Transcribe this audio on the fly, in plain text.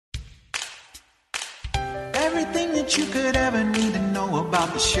Everything that you could ever need to know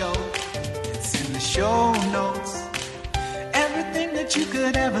about the show, it's in the show notes. Everything that you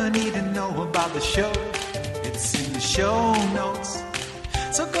could ever need to know about the show, it's in the show notes.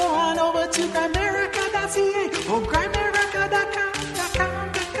 So go on over to Grimerica.ca or Grimerica.com.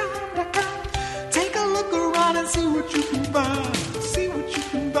 Take a look around and see what you can find. See what you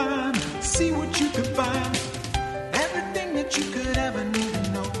can find. See what you can find. Everything that you could ever need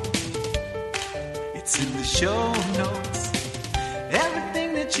to know, it's in the show notes.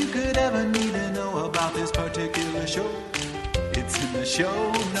 Everything that you could ever need to know about this particular show, it's in the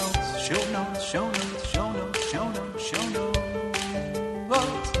show notes. Show notes, show notes, show notes, show notes, show notes.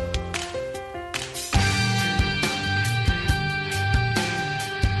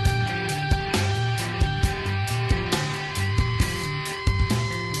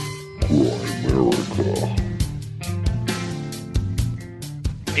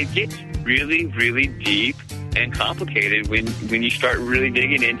 It gets really, really deep and complicated when you start really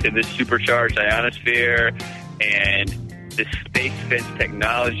digging into the supercharged ionosphere and the space fence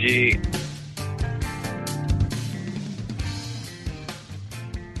technology.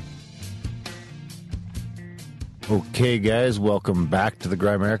 Okay, guys, welcome back to the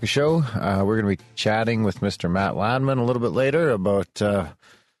Grimerica Show. We're going to be chatting with Mr. Matt Landman a little bit later about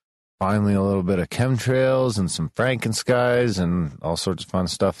finally a little bit of chemtrails and some Frankenskies and all sorts of fun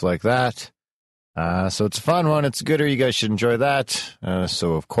stuff like that. So it's a fun one. It's a gooder. You guys should enjoy that.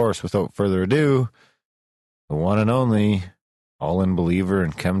 So, of course, without further ado, the one and only all-in believer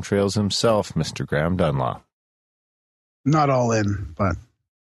in chemtrails himself, Mr. Graham Dunlop. Not all in, but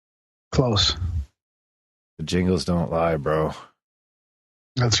close. The jingles don't lie, bro.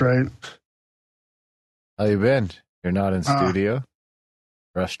 That's right. How you been? You're not in studio?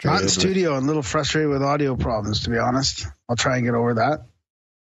 Frustrated? Not in studio. I'm a little frustrated with audio problems, to be honest. I'll try and get over that.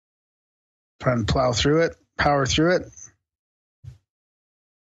 Try and plow through it, power through it.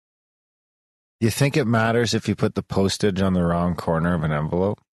 You think it matters if you put the postage on the wrong corner of an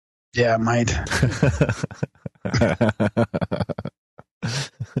envelope? Yeah, it might.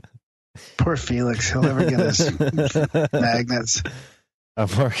 Poor Felix. He'll never get his magnets. I'm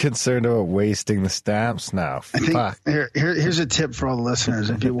more concerned about wasting the stamps now. Fuck. Here's a tip for all the listeners.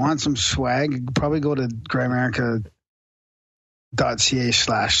 If you want some swag, probably go to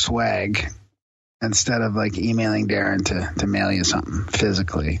Grimerica.ca/swag instead of like emailing Darren to mail you something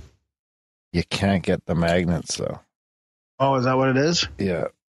physically. You can't get the magnets, though. Oh, is that what it is? Yeah.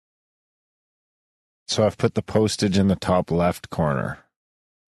 So I've put the postage in the top left corner.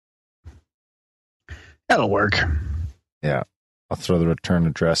 That'll work. Yeah. I'll throw the return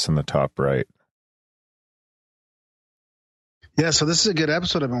address in the top right. Yeah, so this is a good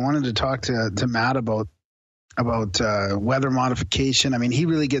episode. I've been wanting to talk to Matt about weather modification. I mean, he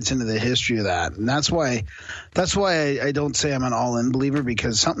really gets into the history of that, and that's why I don't say I'm an all-in believer,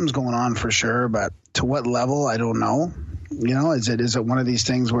 because something's going on for sure, but to what level, I don't know. You know, is it one of these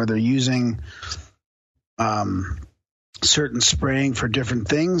things where they're using certain spraying for different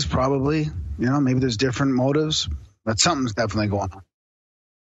things? Probably. You know, maybe there's different motives, but something's definitely going on.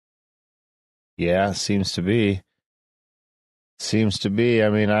 Yeah, seems to be. I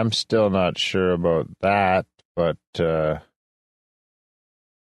mean, I'm still not sure about that, but about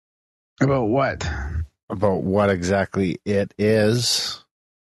what? About what exactly it is,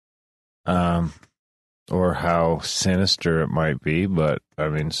 or how sinister it might be. But I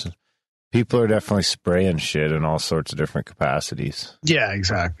mean, people are definitely spraying shit in all sorts of different capacities. Yeah,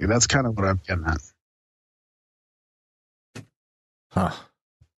 exactly. That's kind of what I'm getting at. Huh.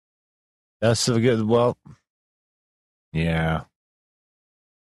 That's a good. Well, yeah.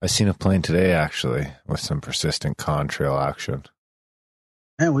 I seen a plane today, actually, with some persistent contrail action.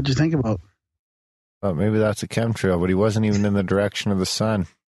 Yeah, what'd you think about? Well, maybe that's a chemtrail, but he wasn't even in the direction of the sun.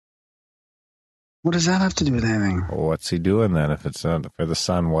 What does that have to do with anything? Well, what's he doing then? If it's not for the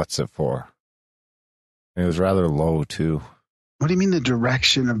sun, what's it for? It was rather low, too. What do you mean the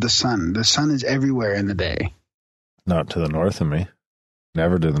direction of the sun? The sun is everywhere in the day. Not to the north of me.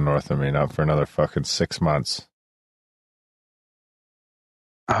 Never to the north of me, not for another fucking 6 months.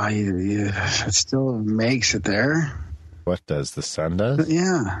 It still makes it there. What does? The sun does?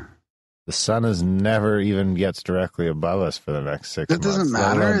 Yeah. The sun is never even gets directly above us for the next 6 months. That doesn't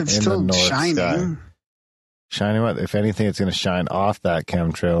matter. It's still shining. Sky. Shining what? If anything, it's going to shine off that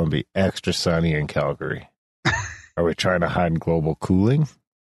chemtrail and be extra sunny in Calgary. Are we trying to hide global cooling?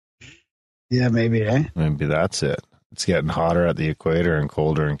 Yeah, maybe, eh? Maybe that's it. It's getting hotter at the equator and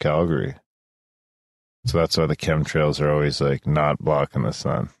colder in Calgary. So that's why the chemtrails are always like not blocking the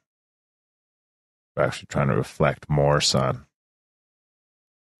sun. They're actually trying to reflect more sun.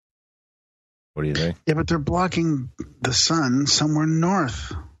 What do you think? Yeah, but they're blocking the sun somewhere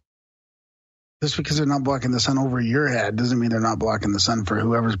north. Just because they're not blocking the sun over your head doesn't mean they're not blocking the sun for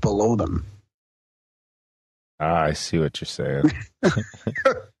whoever's below them. Ah, I see what you're saying.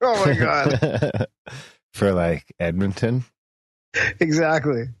 Oh my God. For like Edmonton?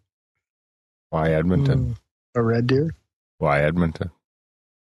 Exactly. Why Edmonton? A red deer? Why Edmonton?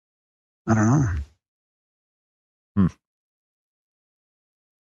 I don't know.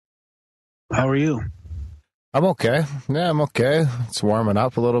 How are you? I'm okay. Yeah, I'm okay. It's warming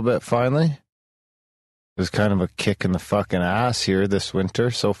up a little bit finally. It was kind of a kick in the fucking ass here this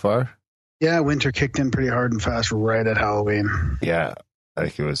winter so far. Yeah, winter kicked in pretty hard and fast right at Halloween. Yeah,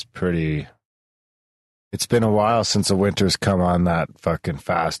 like it was pretty... It's been a while since the winter's come on that fucking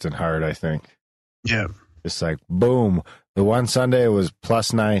fast and hard, I think. Yeah. Just like, boom. The one Sunday it was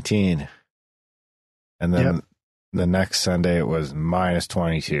plus 19. And then the next Sunday it was minus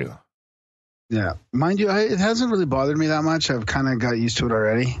 22. Yeah. Mind you, it hasn't really bothered me that much. I've kind of got used to it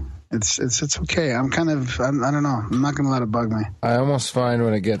already. It's okay. I don't know. I'm not going to let it bug me. I almost find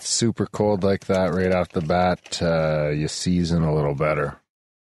when it gets super cold like that right off the bat, you season a little better.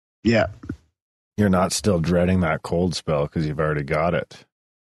 Yeah. You're not still dreading that cold spell because you've already got it.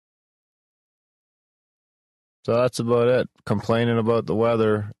 So that's about it. Complaining about the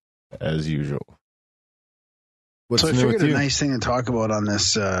weather as usual. What's so I new figured with you? a nice thing to talk about on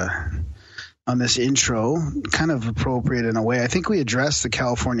this intro, kind of appropriate in a way. I think we addressed the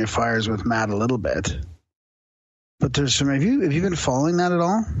California fires with Matt a little bit. But there's some. Have you been following that at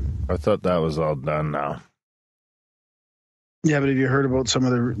all? I thought that was all done now. Yeah, but have you heard about some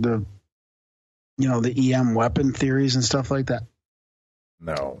of the EM weapon theories and stuff like that?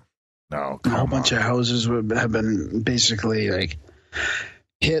 No. A whole bunch of houses have been basically like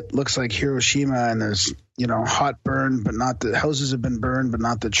hit. Looks like Hiroshima, and there's hot burn, but not the houses have been burned, but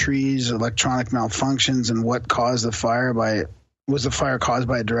not the trees. Electronic malfunctions, and what caused the fire? Was the fire caused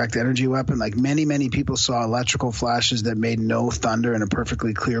by a direct energy weapon? Like many people saw electrical flashes that made no thunder in a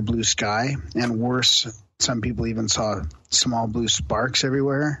perfectly clear blue sky, and worse, some people even saw small blue sparks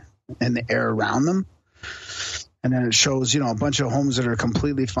everywhere in the air around them. And then it shows, a bunch of homes that are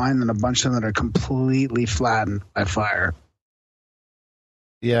completely fine and a bunch of them that are completely flattened by fire.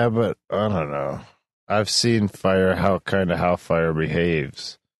 Yeah, but I don't know. I've seen fire, how fire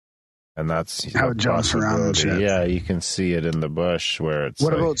behaves. And that's how it jumps around and shit. Yeah, you can see it in the bush where it's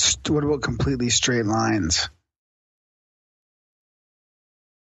what about completely straight lines?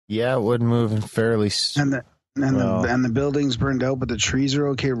 Yeah, it would move in fairly... And the building's burned out, but the trees are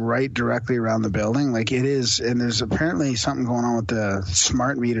okay right directly around the building. Like it is, and there's apparently something going on with the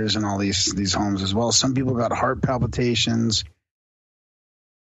smart meters in all these homes as well. Some people got heart palpitations.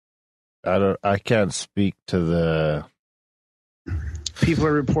 I can't speak to the... People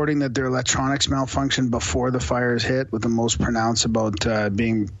are reporting that their electronics malfunctioned before the fires hit, with the most pronounced about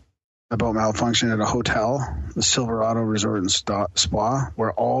malfunction at a hotel, the Silverado Resort and Spa,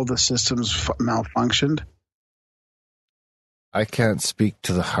 where all the systems malfunctioned. I can't speak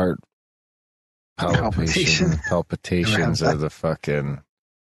to the heart palpitations of the fucking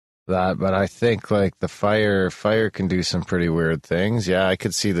that, but I think like the fire can do some pretty weird things. Yeah, I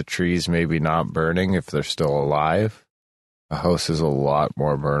could see the trees maybe not burning if they're still alive. A house is a lot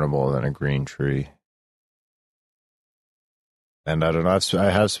more burnable than a green tree. And I don't know, I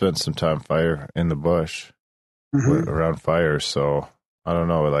have spent some time in the bush around fires, so I don't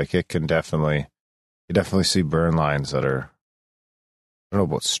know, like you definitely see burn lines that are, I don't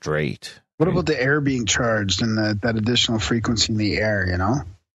know about straight. What about the air being charged and that additional frequency in the air,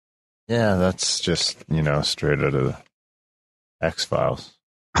 Yeah, that's just, straight out of the X-Files.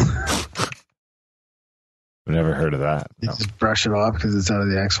 I've never heard of that. You just brush it off because it's out of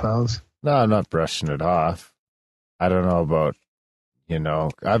the X-Files? No, I'm not brushing it off. I don't know about,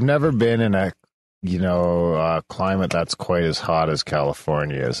 I've never been in a, climate that's quite as hot as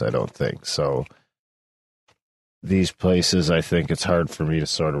California is, I don't think. So these places, I think it's hard for me to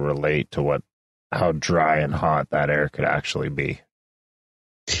sort of relate to how dry and hot that air could actually be.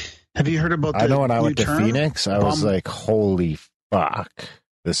 Have you heard about I know when I went to Phoenix, I was like, holy fuck,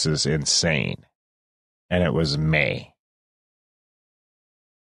 this is insane. And it was May.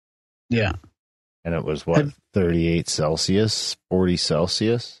 Yeah. And it was 38 Celsius, 40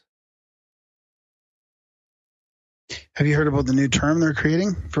 Celsius? Have you heard about the new term they're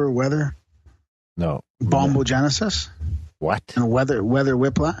creating for weather? No. Bombogenesis? What? And weather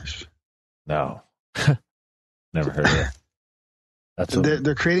whiplash? No. Never heard of it.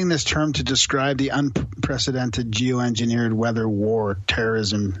 They're creating this term to describe the unprecedented geoengineered weather war,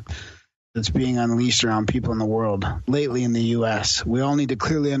 terrorism, that's being unleashed around people in the world, lately in the U.S. We all need to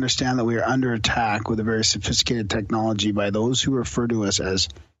clearly understand that we are under attack with a very sophisticated technology by those who refer to us as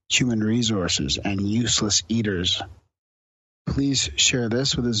human resources and useless eaters. Please share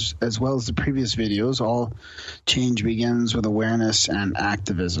this with us as well as the previous videos. All change begins with awareness and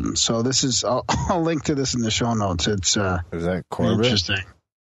activism. So this is, I'll link to this in the show notes. It's Is that Corbett? interesting.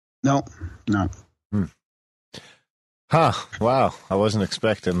 No. Huh. Wow. I wasn't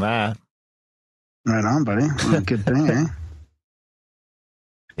expecting that. Right on, buddy. Well, good thing, eh?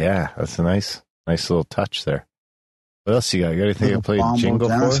 Yeah, that's a nice little touch there. What else you got? You got anything to play jingle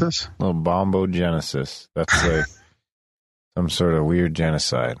Genesis? for? Little Bombo Genesis. That's like some sort of weird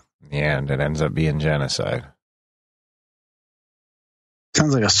genocide. In the end, it ends up being genocide.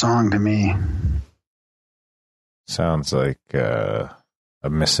 Sounds like a song to me. Sounds like a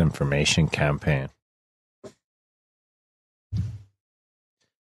misinformation campaign.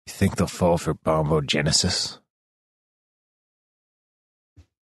 You think they'll fall for Bombo Genesis?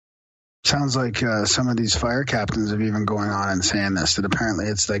 Sounds like some of these fire captains have even going on and saying this, that apparently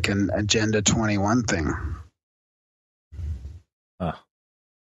it's like an Agenda 21 thing. Huh.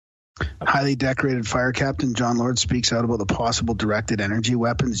 Highly decorated fire captain John Lord speaks out about the possible directed energy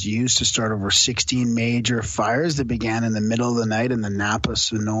weapons used to start over 16 major fires that began in the middle of the night in the Napa,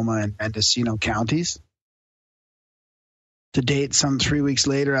 Sonoma, and Mendocino counties. To date, some 3 weeks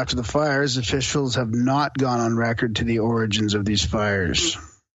later after the fires, officials have not gone on record to the origins of these fires.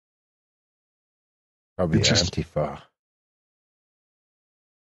 Probably Antifa.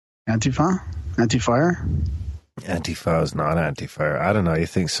 Antifa? Anti-fire? Antifa is not anti-fire. I don't know. You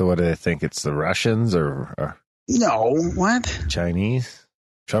think so? What do they think? It's the Russians or No, what? Chinese?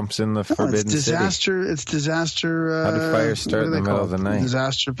 Trump's in the Forbidden City. It's disaster. How do fires start in the middle of the night?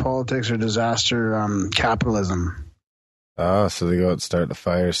 Disaster politics or disaster capitalism. Oh, so they go out and start the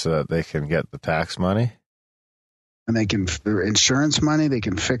fire so that they can get the tax money? And they can, insurance money, they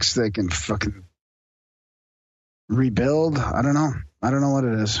can fucking rebuild. I don't know what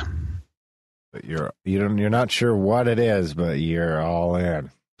it is. But you're not sure what it is, but you're all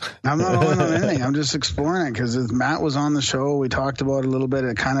in. I'm not all in on anything. I'm just exploring it because Matt was on the show. We talked about it a little bit.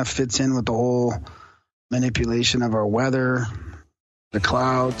 It kind of fits in with the whole manipulation of our weather, the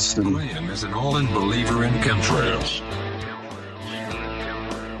clouds. Graham is an all-in believer in chemtrails.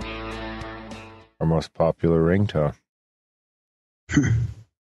 Our most popular ringtone.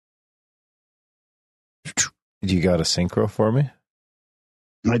 You got a synchro for me?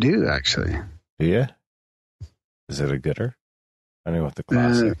 I do, actually. Do you? Is it a gooder? I know what the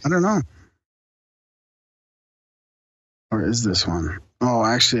classic. I don't know. Or is this one? Oh,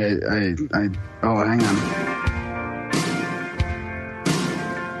 actually, hang on.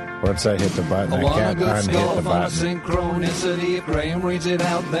 Once I hit the button, I can't unhit the button. Synchronicity, Graham reads it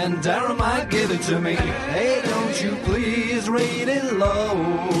out, then Darren might give it to me. Hey, don't you please read it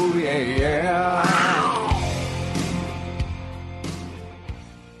low, yeah.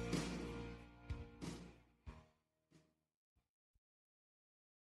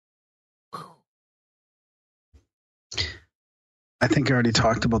 I think I already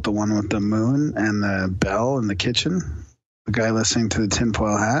talked about the one with the moon and the bell in the kitchen. The guy listening to the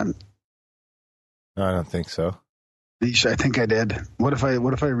tinfoil hat. No, I don't think so. I think I did. What if I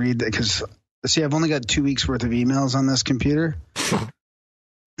read that? Because see, I've only got 2 weeks worth of emails on this computer.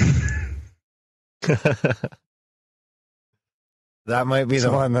 That might be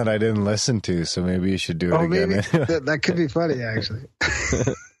the one that I didn't listen to, so maybe you should do it again. Maybe. That could be funny, actually.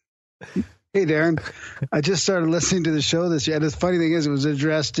 Hey, Darren, I just started listening to the show this year. And the funny thing is, it was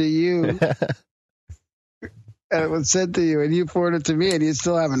addressed to you. And it was sent to you, and you forwarded it to me, and you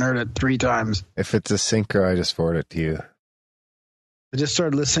still haven't heard it 3 times. If it's a synchro, I just forward it to you. I just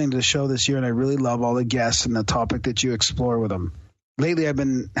started listening to the show this year, and I really love all the guests and the topic that you explore with them. Lately, I've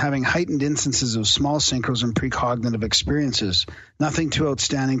been having heightened instances of small synchros and precognitive experiences. Nothing too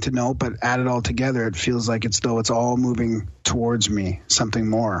outstanding to note, but add it all together, it feels like it's though it's all moving towards me, something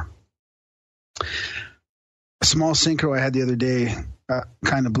more. A small synchro I had the other day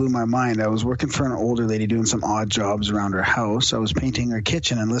kind of blew my mind. I was working for an older lady doing some odd jobs around her house. I was painting her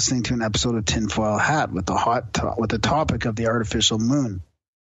kitchen and listening to an episode of Tinfoil Hat with the topic of the artificial moon.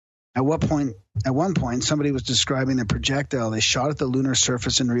 At one point, somebody was describing the projectile they shot at the lunar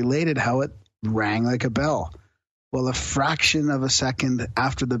surface and related how it rang like a bell. Well, a fraction of a second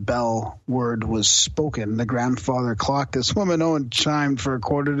after the bell word was spoken, the grandfather clock this woman Owen chimed for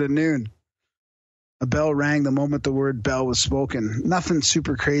 1:45. A bell rang the moment the word bell was spoken. Nothing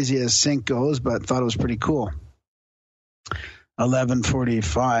super crazy as sync goes, but thought it was pretty cool.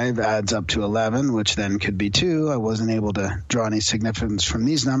 11:45 adds up to 11, which then could be 2. I wasn't able to draw any significance from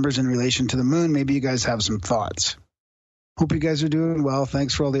these numbers in relation to the moon. Maybe you guys have some thoughts. Hope you guys are doing well.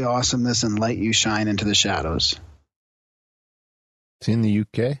 Thanks for all the awesomeness and light you shine into the shadows. It's in the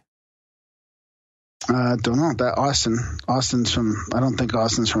UK? Don't know. That Austin's from, I don't think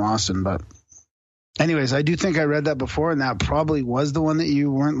Austin's from Austin, but anyways, I do think I read that before, and that probably was the one that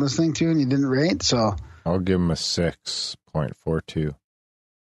you weren't listening to and you didn't rate, so. I'll give him a 6.42.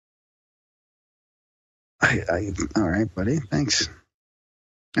 All right, buddy. Thanks.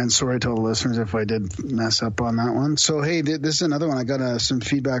 And sorry to all the listeners if I did mess up on that one. So, hey, this is another one. I got some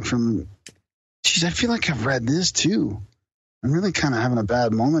feedback from, geez, I feel like I've read this too. I'm really kind of having a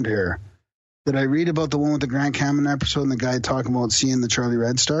bad moment here. Did I read about the one with the Grant Cameron episode and the guy talking about seeing the Charlie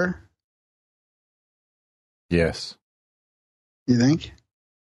Red Star? Yes. You think?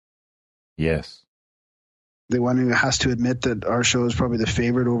 Yes. The one who has to admit that our show is probably the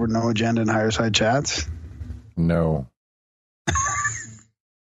favorite over No Agenda and Higher Side Chats? No.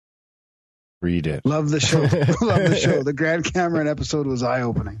 Read it. Love the show. Love the show. The Grant Cameron episode was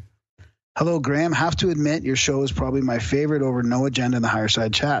eye-opening. Hello, Graham. Have to admit your show is probably my favorite over No Agenda and the Higher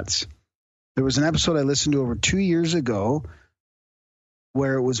Side Chats. There was an episode I listened to over 2 years ago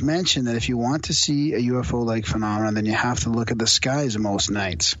where it was mentioned that if you want to see a UFO-like phenomenon, then you have to look at the skies most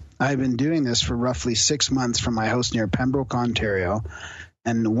nights. I've been doing this for roughly 6 months from my house near Pembroke, Ontario,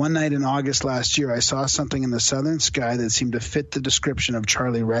 and one night in August last year, I saw something in the southern sky that seemed to fit the description of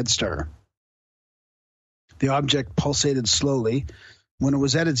Charlie Red Star. The object pulsated slowly. When it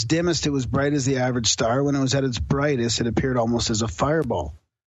was at its dimmest, it was bright as the average star. When it was at its brightest, it appeared almost as a fireball.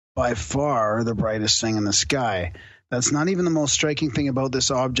 By far the brightest thing in the sky. That's not even the most striking thing about this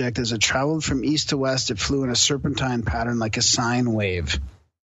object. As it traveled from east to west, it flew in a serpentine pattern like a sine wave.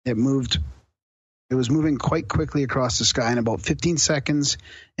 It was moving quite quickly across the sky. In about 15 seconds,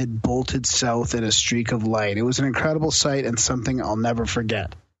 it bolted south in a streak of light. It was an incredible sight and something I'll never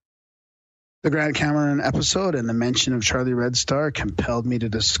forget. The Grant Cameron episode and the mention of Charlie Red Star compelled me to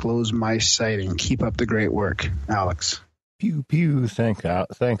disclose my sighting. Keep up the great work, Alex. Pew, pew. Thanks,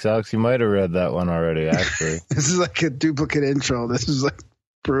 Alex. You might have read that one already, actually. This is like a duplicate intro. This is like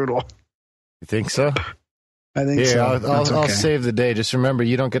brutal. You think so? I think so. I'll save the day. Just remember,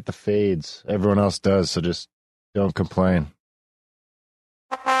 you don't get the fades. Everyone else does, so just don't complain.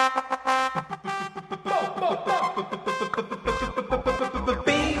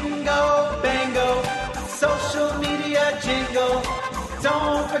 Bingo, bango, social media jingle.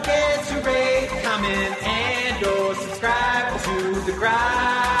 Don't forget to rate, comment, and or subscribe to the Grimerica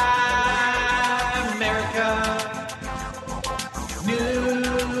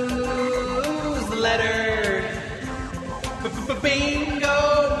newsletter.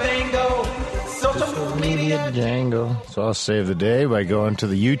 Bingo, bango, social media jangle. So I'll save the day by going to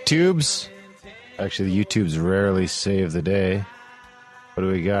the YouTubes. Actually, the YouTubes rarely save the day. What do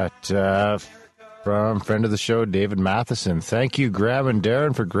we got? From friend of the show, David Matheson. Thank you, Graham and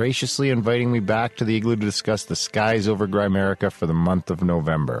Darren, for graciously inviting me back to the Igloo to discuss the skies over Grimerica for the month of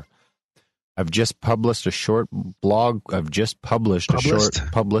November. I've just published a short blog. I've just published. I've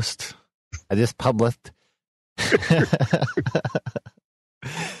just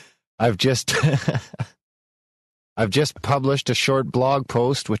published a short blog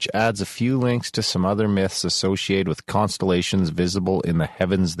post which adds a few links to some other myths associated with constellations visible in the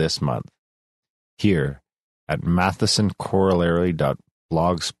heavens this month. Here at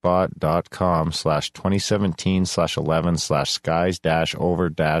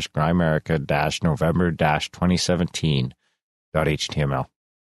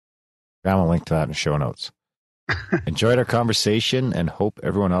I'll link to that in the show notes. Enjoyed our conversation and hope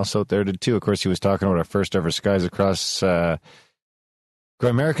everyone else out there did too. Of course, he was talking about our first ever Skies Across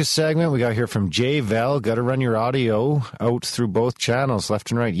Grimerica segment. We got here from J Vel. Got to run your audio out through both channels,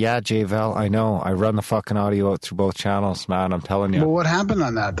 left and right. Yeah, J Vel, I know. I run the fucking audio out through both channels, man. I'm telling you. Well, what happened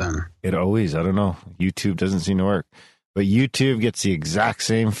on that then? It always, I don't know. YouTube doesn't seem to work. But YouTube gets the exact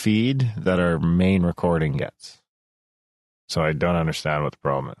same feed that our main recording gets. So I don't understand what the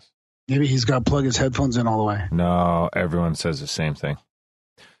problem is. Maybe he's got to plug his headphones in all the way. No, everyone says the same thing.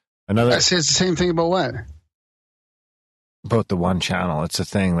 I say it's the same thing about what? About the one channel. It's a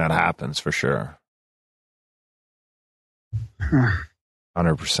thing that happens for sure.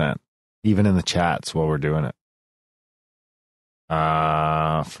 100%. Even in the chats while we're doing it.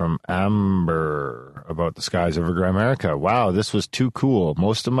 From Amber about the skies over Grimerica. Wow, this was too cool.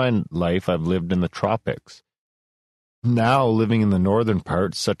 Most of my life I've lived in the tropics. Now living in the northern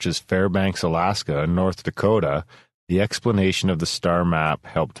parts such as Fairbanks, Alaska, and North Dakota, The explanation of the star map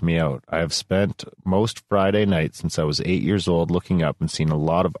helped me out. I have spent most Friday nights since I was 8 years old looking up and seen a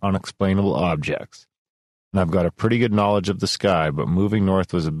lot of unexplainable objects. And I've got a pretty good knowledge of the sky, but moving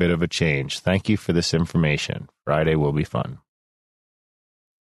north was a bit of a change. Thank you for this information. Friday will be fun.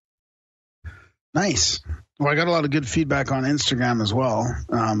 Nice. Well, I got a lot of good feedback on Instagram as well,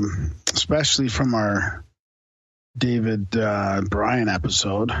 especially from our David Bryan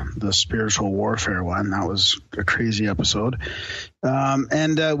episode, the spiritual warfare one. That was a crazy episode.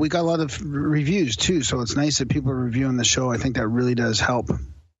 And we got a lot of reviews too, so it's nice that people are reviewing the show. I think that really does help,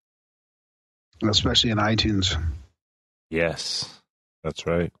 especially in iTunes. Yes, that's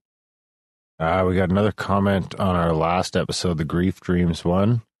right. We got another comment on our last episode, the Grief Dreams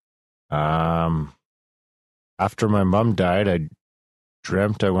one. After my mom died, I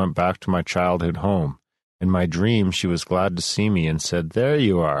dreamt I went back to my childhood home. In my dream, she was glad to see me and said, "There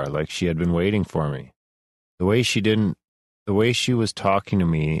you are," like she had been waiting for me. The way she was talking to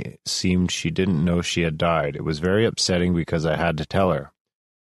me seemed she didn't know she had died. It was very upsetting because I had to tell her.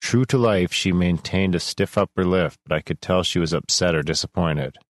 True to life, she maintained a stiff upper lip, but I could tell she was upset or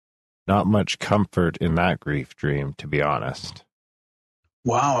disappointed. Not much comfort in that grief dream, to be honest.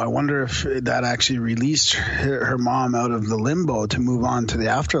 Wow, I wonder if that actually released her mom out of the limbo to move on to the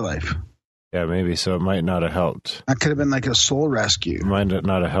afterlife. Yeah, maybe. So it might not have helped. That could have been like a soul rescue. It might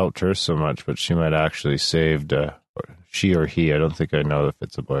not have helped her so much, but she might have actually saved she or he. I don't think I know if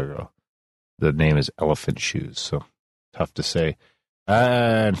it's a boy or girl. The name is Elephant Shoes, so tough to say.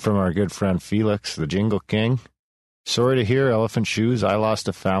 And from our good friend Felix, the Jingle King. Sorry to hear, Elephant Shoes. I lost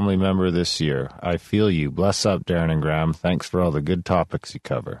a family member this year. I feel you. Bless up, Darren and Graham. Thanks for all the good topics you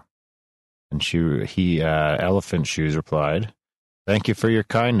cover. And Elephant Shoes replied, "Thank you for your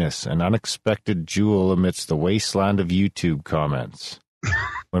kindness. An unexpected jewel amidst the wasteland of YouTube comments.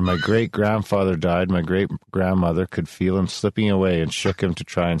 When my great-grandfather died, my great-grandmother could feel him slipping away and shook him to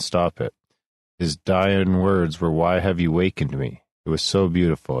try and stop it. His dying words were, 'Why have you wakened me?' It was so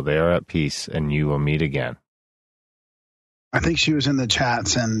beautiful. They are at peace, and you will meet again." I think she was in the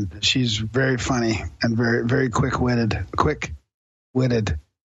chats, and she's very funny and very, very quick-witted.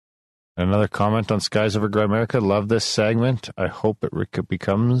 Another comment on Skies Over Grimerica. Love this segment. I hope it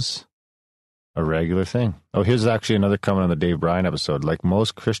becomes a regular thing. Oh, here's actually another comment on the Dave Bryan episode. Like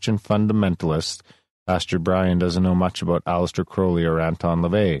most Christian fundamentalists, Pastor Bryan doesn't know much about Aleister Crowley or Anton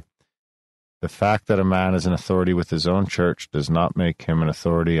LaVey. The fact that a man is an authority with his own church does not make him an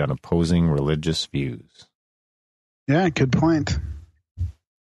authority on opposing religious views. Yeah, good point.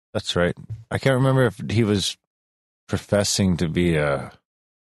 That's right. I can't remember if he was professing to be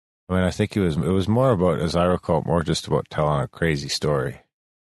I think it was more about, as I recall, more just about telling a crazy story.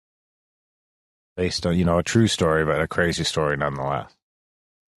 Based on, a true story, but a crazy story nonetheless.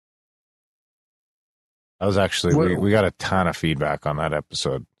 That was actually, we got a ton of feedback on that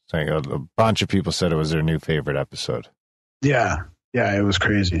episode. Saying a bunch of people said it was their new favorite episode. Yeah, it was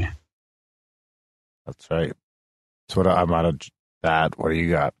crazy. That's right. So I'm out of that. What do you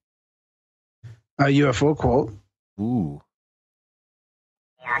got? A UFO quote. Ooh.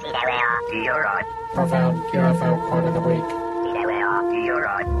 Profound UFO quote of the week.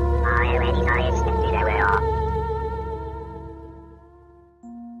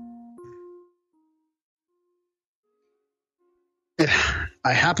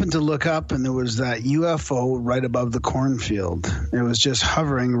 I happened to look up, and there was that UFO right above the cornfield. It was just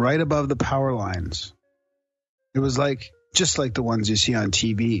hovering right above the power lines. It was just like the ones you see on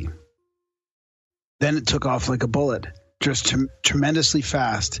TV. Then it took off like a bullet, just tremendously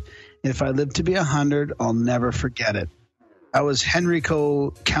fast. If I live to be 100, I'll never forget it. That was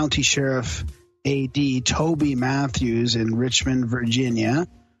Henrico County Sheriff A.D. Toby Matthews in Richmond, Virginia,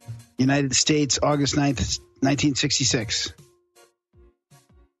 United States, August 9th, 1966.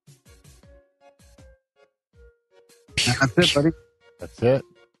 That's it, buddy. That's it.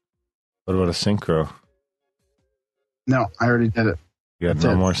 What about a synchro? No, I already did it. You got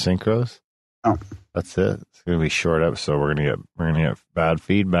no more synchros? No. That's it. It's gonna be short episode. We're gonna get bad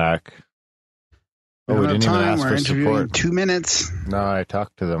feedback. Oh, we didn't even ask for support. 2 minutes. No, I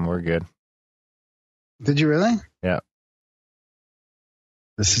talked to them. We're good. Did you really? Yeah.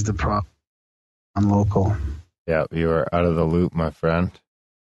 This is the problem. I'm local. Yeah, you are out of the loop, my friend.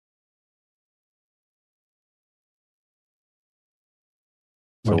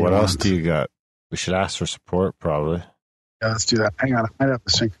 So what else do you got? We should ask for support, probably. Yeah, let's do that. Hang on. I might have the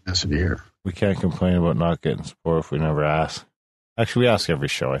synchronicity here. We can't complain about not getting support if we never ask. Actually, we ask every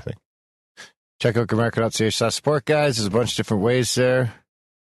show, I think. Check out Grimerica.ca/support, guys. There's a bunch of different ways there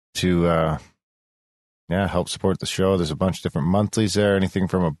to help support the show. There's a bunch of different monthlies there, anything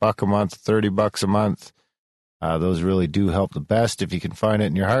from $1 a month, $30 a month. Those really do help the best. If you can find it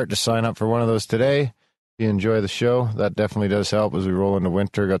in your heart to sign up for one of those today, if you enjoy the show, that definitely does help as we roll into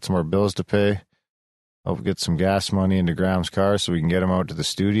winter. Got some more bills to pay. Hope get some gas money into Graham's car so we can get him out to the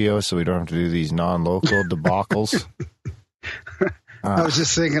studio so we don't have to do these non-local debacles. I was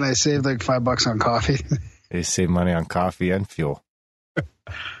just thinking I saved like $5 on coffee. They save money on coffee and fuel.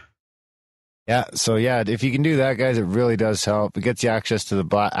 Yeah, so yeah, if you can do that, guys, it really does help. It gets you access to the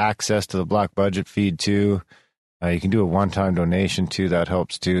Black Budget feed too. You can do a one-time donation too. That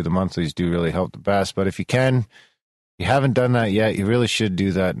helps too. The monthlies do really help the best. But if you haven't done that yet, you really should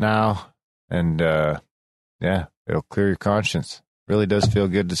do that now. And yeah, it'll clear your conscience. Really does feel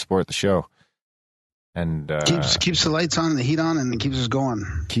good to support the show. And keeps the lights on and the heat on, and it keeps us going.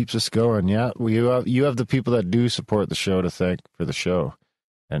 Keeps us going. Yeah, you have the people that do support the show to thank for the show.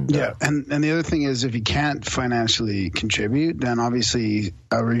 And yeah, and the other thing is, if you can't financially contribute, then obviously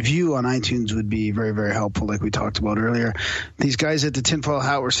a review on iTunes would be very, very helpful. Like we talked about earlier, these guys at the Tinfoil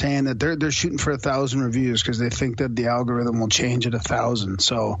Hat were saying that they're shooting for 1,000 reviews because they think that the algorithm will change at 1,000.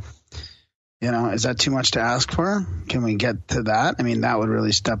 So, is that too much to ask for? Can we get to that? I mean, that would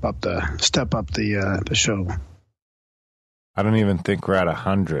really step up the show. I don't even think we're at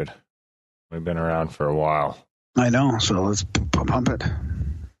 100. We've been around for a while. I know, so let's pump it.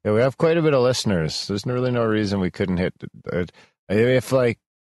 Yeah, we have quite a bit of listeners. There's really no reason we couldn't hit it. If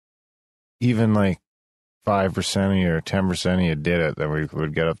even 5% of you or 10% of you did it, then we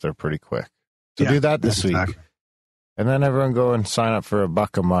would get up there pretty quick. So do that this week. And then everyone go and sign up for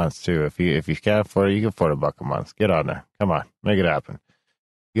 $1 a month too. If you can't afford it, you can afford $1 a month. Get on there. Come on, make it happen.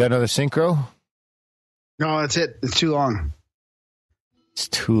 You got another synchro? No, that's it. It's too long. It's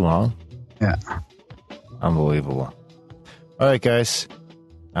too long? Yeah. Unbelievable. All right, guys.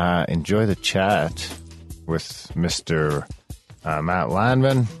 Enjoy the chat with Mr. Matt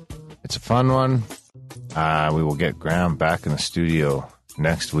Landman. It's a fun one. We will get Graham back in the studio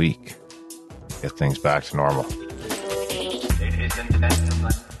next week. Get things back to normal. Ladies and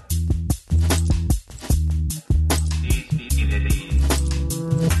gentlemen, please be released.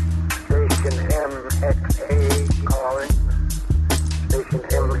 Station MXA calling. Station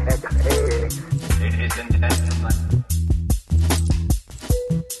MXA. Ladies and gentlemen,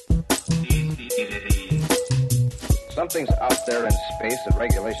 please be released. Something's out there in space that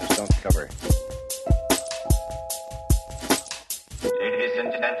regulations don't cover. Ladies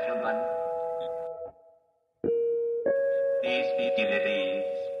and gentlemen, please be released.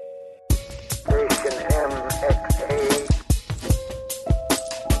 Station MXA.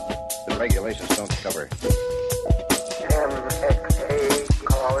 The regulations don't cover. MXA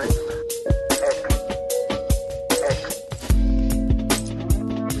calling. X.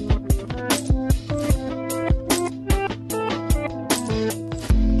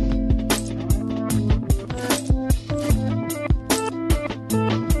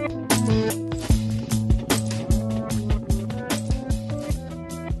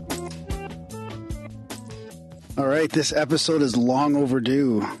 All right, this episode is long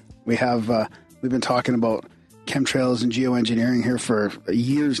overdue. We've been talking about chemtrails and geoengineering here for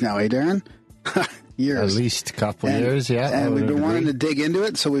years now, Darren? Years. At least a couple years, yeah. And we've been wanting to dig into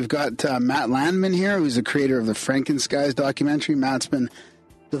it, so we've got Matt Landman here, who's the creator of the Frankenskies documentary. Matt's been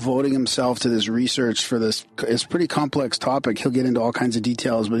devoting himself to this research for this. It's a pretty complex topic. He'll get into all kinds of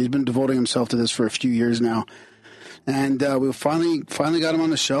details, but he's been devoting himself to this for a few years now. And we finally got him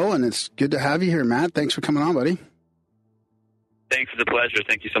on the show, and it's good to have you here, Matt. Thanks for coming on, buddy. Thanks, it's a pleasure.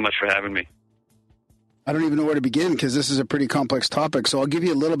 Thank you so much for having me. I don't even know where to begin because this is a pretty complex topic. So I'll give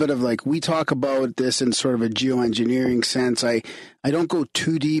you a little bit of we talk about this in sort of a geoengineering sense. I don't go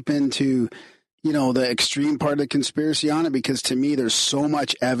too deep into, the extreme part of the conspiracy on it because to me, there's so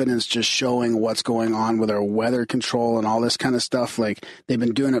much evidence just showing what's going on with our weather control and all this kind of stuff. Like they've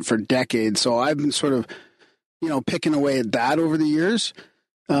been doing it for decades. So I've been sort of, picking away at that over the years.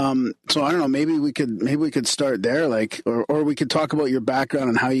 So I don't know, maybe we could start there, or we could talk about your background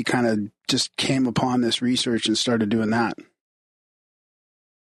and how you kind of just came upon this research and started doing that.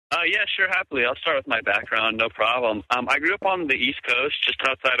 Yeah, sure, happily. I'll start with my background, no problem. I grew up on the East Coast, just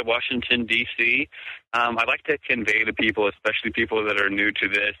outside of Washington, D.C. I'd like to convey to people, especially people that are new to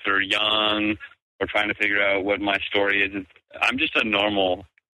this or young or trying to figure out what my story is. I'm just a normal,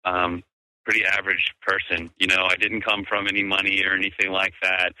 pretty average person. I didn't come from any money or anything like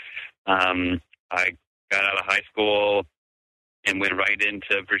that. I got out of high school and went right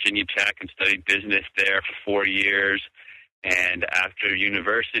into Virginia Tech and studied business there for 4 years. And after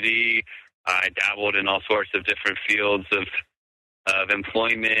university, I dabbled in all sorts of different fields of of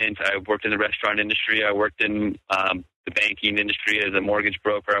employment. I worked in the restaurant industry. I worked in the banking industry as a mortgage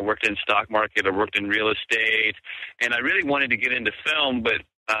broker. I worked in stock market. I worked in real estate. And I really wanted to get into film, but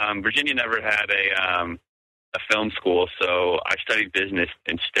Virginia never had a film school, so I studied business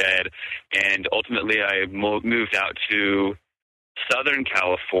instead. And ultimately, I moved out to Southern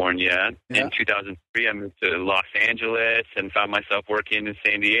California. In 2003. I moved to Los Angeles and found myself working in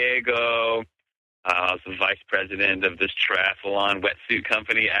San Diego. I was the vice president of this triathlon wetsuit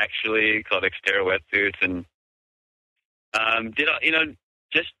company, actually, called Xterra Wetsuits, and did,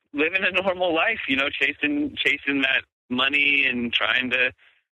 just living a normal life, chasing that money and trying to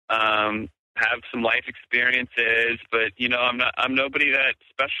have some life experiences. But, I'm nobody that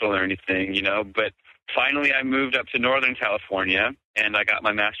special or anything, but finally I moved up to Northern California and I got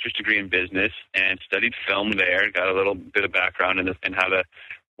my master's degree in business and studied film there, got a little bit of background in how to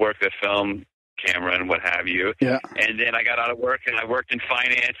work the film camera and what have you. Yeah. And then I got out of work and I worked in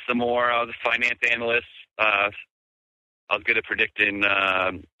finance some more. I was a finance analyst. I was good at predicting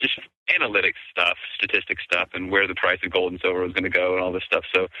just analytics stuff, statistics stuff, and where the price of gold and silver was going to go and all this stuff.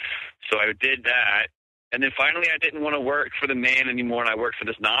 So I did that. And then finally I didn't want to work for the man anymore, and I worked for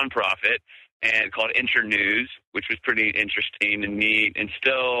this nonprofit and called Internews, which was pretty interesting and neat. And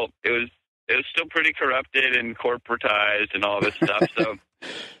still, it was still pretty corrupted and corporatized and all this stuff. So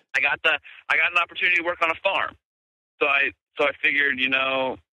I got an opportunity to work on a farm. So I figured,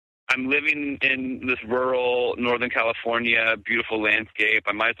 I'm living in this rural Northern California, beautiful landscape.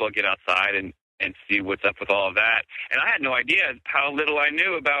 I might as well get outside and see what's up with all of that. And I had no idea how little I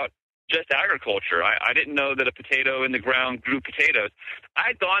knew about just agriculture. I didn't know that a potato in the ground grew potatoes. I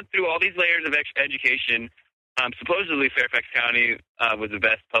had gone through all these layers of education. Supposedly Fairfax County was the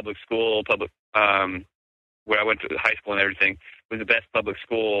best public school, where I went to high school and everything, was the best public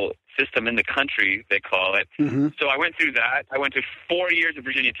school system in the country, they call it. Mm-hmm. So I went through that. I went to 4 years of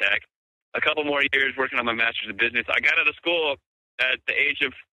Virginia Tech, a couple more years working on my master's of business. I got out of school at the age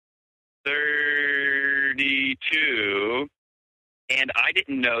of 32, and I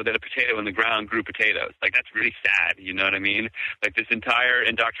didn't know that a potato in the ground grew potatoes. Like, that's really sad, you know what I mean? Like, this entire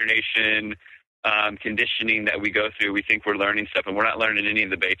indoctrination, conditioning that we go through, we think we're learning stuff, and we're not learning any of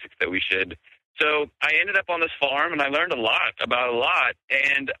the basics that we should. So I ended up on this farm, and I learned a lot about a lot.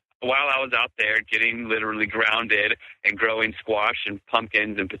 And while I was out there getting literally grounded and growing squash and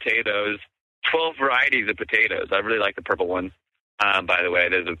pumpkins and potatoes, 12 varieties of potatoes. I really like the purple ones, by the way.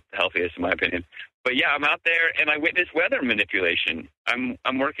 They're the healthiest, in my opinion. But, yeah, I'm out there, and I witnessed weather manipulation. I'm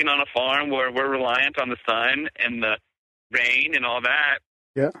working on a farm where we're reliant on the sun and the rain and all that.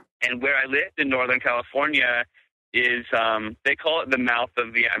 Yeah. And where I lived in Northern California is they call it the mouth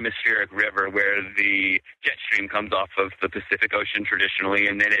of the atmospheric river, where the jet stream comes off of the Pacific Ocean traditionally,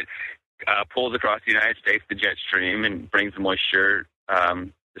 and then it pulls across the United States, the jet stream, and brings the moisture,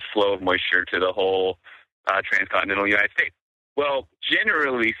 the flow of moisture to the whole transcontinental United States. Well,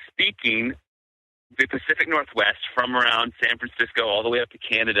 generally speaking, the Pacific Northwest, from around San Francisco all the way up to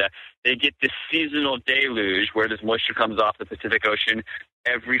Canada, they get this seasonal deluge where this moisture comes off the Pacific Ocean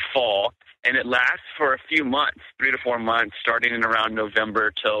every fall, and it lasts for a few months, 3 to 4 months, starting in around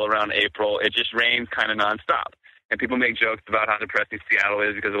November till around April. It just rains kind of nonstop. And people make jokes about how depressing Seattle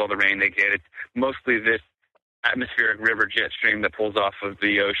is because of all the rain they get. It's mostly this atmospheric river jet stream that pulls off of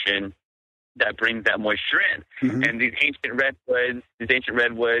the ocean that brings that moisture in. Mm-hmm. And these ancient redwoods,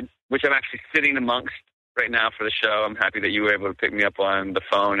 which I'm actually sitting amongst right now for the show. I'm happy that you were able to pick me up on the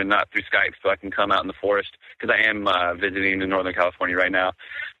phone and not through Skype, so I can come out in the forest, because I am visiting in Northern California right now.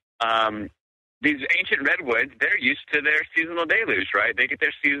 These ancient redwoods, they're used to their seasonal deluge, right? They get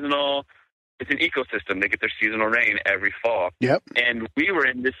their seasonal, it's an ecosystem. They get their seasonal rain every fall. Yep. And we were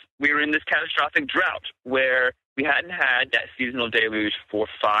in this catastrophic drought where we hadn't had that seasonal deluge for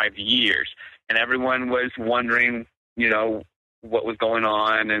 5 years. And everyone was wondering, what was going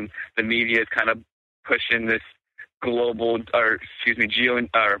on, and the media is kind of pushing this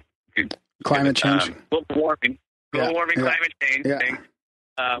climate change. Global warming, climate change thing.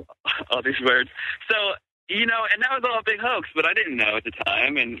 All these words. So, and that was all a big hoax, but I didn't know at the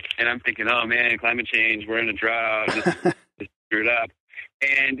time. And I'm thinking, oh man, climate change, we're in a drought, just screwed up.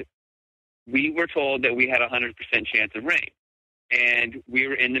 And we were told that we had a 100% chance of rain. And we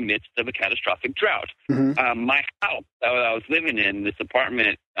were in the midst of a catastrophic drought. Mm-hmm. My house that I was living in, this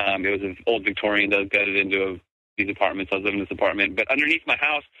apartment, it was an old Victorian that was gutted into these apartments. I was living in this apartment. But underneath my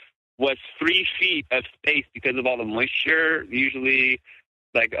house was 3 feet of space because of all the moisture. Usually,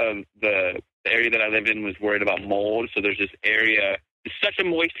 the area that I live in was worried about mold. So there's this area, it's such a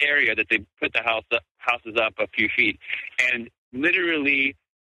moist area that they put the houses up a few feet. And literally,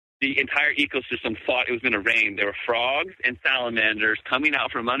 the entire ecosystem thought it was going to rain. There were frogs and salamanders coming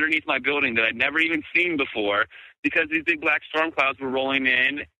out from underneath my building that I'd never even seen before because these big black storm clouds were rolling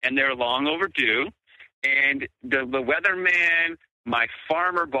in, and they were long overdue. And the weatherman, my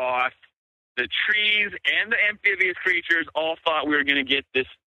farmer boss, the trees, and the amphibious creatures all thought we were going to get this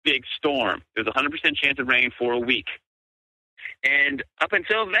big storm. There was a 100% chance of rain for a week. And up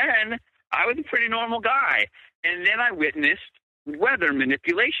until then, I was a pretty normal guy. And then I witnessed weather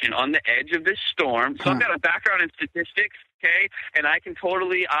manipulation on the edge of this storm. So I've got a background in statistics, okay? And I can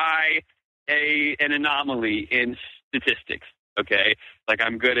totally eye an anomaly in statistics, okay? Like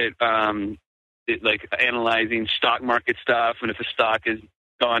I'm good at like analyzing stock market stuff, and if a stock has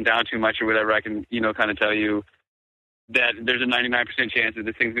gone down too much or whatever, I can, kind of tell you that there's a 99% chance that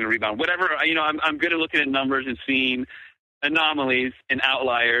this thing's going to rebound. Whatever, I'm good at looking at numbers and seeing anomalies and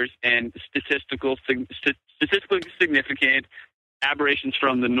outliers and statistically significant aberrations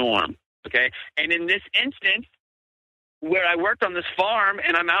from the norm, okay? And in this instance, where I worked on this farm,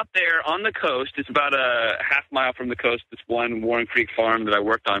 and I'm out there on the coast, it's about a half mile from the coast, this one Warren Creek farm that I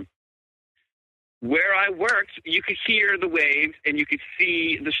worked on. Where I worked, you could hear the waves and you could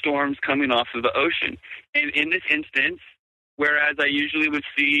see the storms coming off of the ocean. And in this instance, whereas I usually would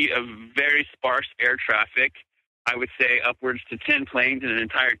see a very sparse air traffic, I would say upwards to 10 planes in an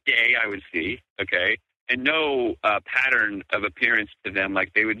entire day I would see, okay? And no pattern of appearance to them.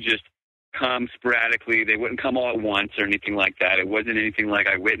 Like they would just come sporadically. They wouldn't come all at once or anything like that. It wasn't anything like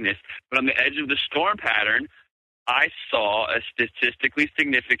I witnessed. But on the edge of the storm pattern, I saw a statistically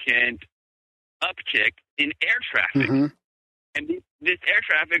significant uptick in air traffic. Mm-hmm. And this air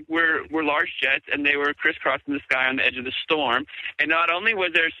traffic were large jets, and they were crisscrossing the sky on the edge of the storm. And not only was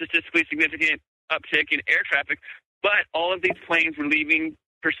there a statistically significant uptick in air traffic, but all of these planes were leaving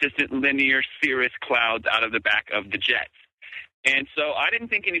persistent linear cirrus clouds out of the back of the jets. And so I didn't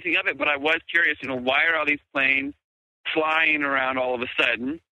think anything of it, but I was curious, why are all these planes flying around all of a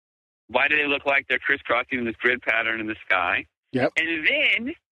sudden? Why do they look like they're crisscrossing in this grid pattern in the sky? Yep.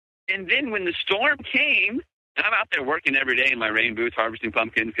 And then when the storm came, and I'm out there working every day in my rain boots harvesting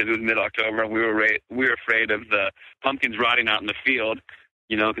pumpkins because it was mid-October and we were afraid of the pumpkins rotting out in the field,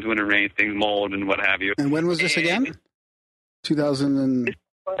 because when it rains, things mold and what have you. And when was this again? 2000 and...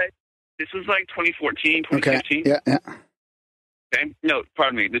 This was like 2014, 2015. Okay, yeah. Okay? No,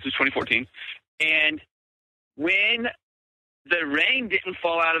 pardon me. This was 2014. And when the rain didn't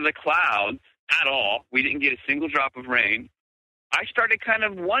fall out of the clouds at all, we didn't get a single drop of rain, I started kind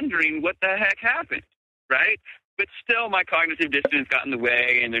of wondering what the heck happened, right? But still, my cognitive dissonance got in the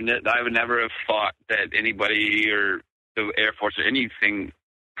way, and I would never have thought that anybody or the Air Force or anything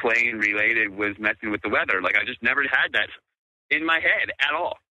plane-related was messing with the weather. Like, I just never had that in my head at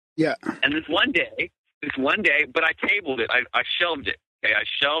all. Yeah. And this one day, but I tabled it. I shelved it. Okay, I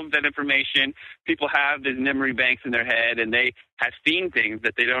shelved that information. People have these memory banks in their head, and they have seen things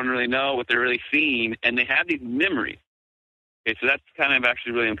that they don't really know what they're really seeing, and they have these memories. Okay, so that's kind of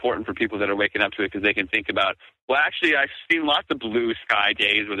actually really important for people that are waking up to it because they can think about, well, actually, I've seen lots of blue sky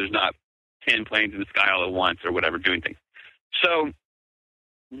days where there's not 10 planes in the sky all at once or whatever doing things. So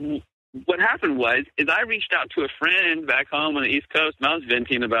what happened is I reached out to a friend back home on the East Coast, and I was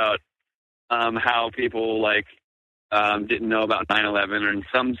venting about how people, didn't know about 9/11 or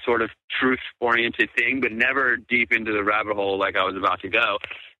some sort of truth-oriented thing, but never deep into the rabbit hole like I was about to go.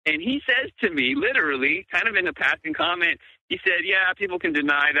 And he says to me, literally, kind of in a passing comment, he said, yeah, people can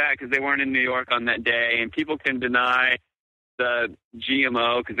deny that because they weren't in New York on that day, and people can deny the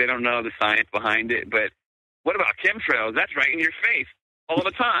GMO because they don't know the science behind it, but what about chemtrails? That's right in your face all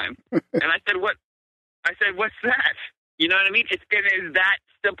the time. And I said, what? I said, what's that? You know what I mean? It is that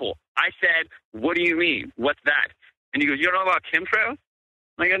simple. I said, what do you mean? What's that? And he goes, you don't know about chemtrails?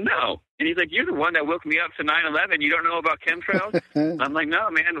 I go, no. And he's like, you're the one that woke me up to 9/11. You don't know about chemtrails? I'm like, no,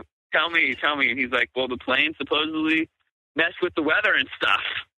 man, tell me. And he's like, well, the plane supposedly messed with the weather and stuff,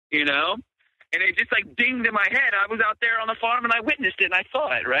 And it just dinged in my head. I was out there on the farm and I witnessed it and I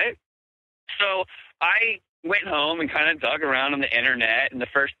saw it, right? So I went home and kind of dug around on the internet, and the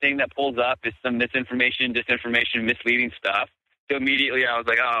first thing that pulls up is some misinformation, disinformation, misleading stuff. So immediately I was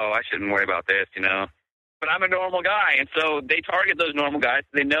like, oh, I shouldn't worry about this, But I'm a normal guy, and so they target those normal guys.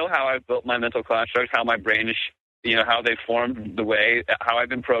 They know how I've built my mental constructs, how my brain is, how they formed the way, how I've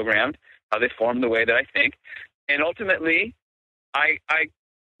been programmed, how they formed the way that I think. And ultimately, I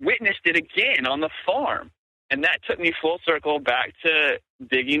witnessed it again on the farm. And that took me full circle back to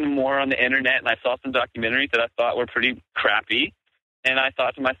digging more on the internet, and I saw some documentaries that I thought were pretty crappy. And I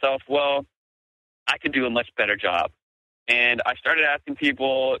thought to myself, well, I could do a much better job. And I started asking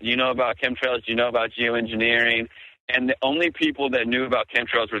people, do you know about chemtrails? Do you know about geoengineering? And the only people that knew about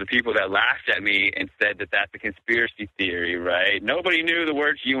chemtrails were the people that laughed at me and said that that's a conspiracy theory, right? Nobody knew the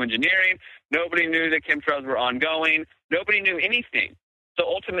word geoengineering. Nobody knew that chemtrails were ongoing. Nobody knew anything. So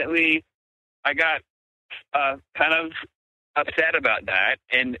ultimately, I got kind of upset about that.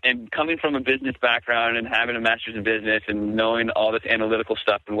 And coming from a business background and having a master's in business and knowing all this analytical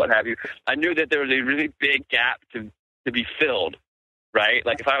stuff and what have you, I knew that there was a really big gap to be filled, right?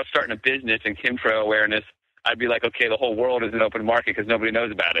 Like if I was starting a business in chemtrail awareness, I'd be like, okay, the whole world is an open market because nobody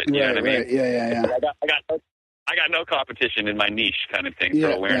knows about it. You know what I mean? Yeah. I got no competition in my niche kind of thing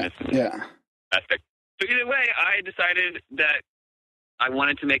for awareness. Aspect. So either way, I decided that I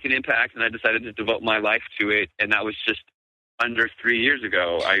wanted to make an impact, and I decided to devote my life to it, and that was just under 3 years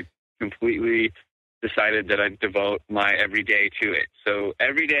ago. I completely decided that I'd devote my every day to it. So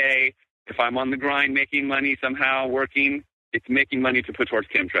every day, if I'm on the grind making money somehow, working, it's making money to put towards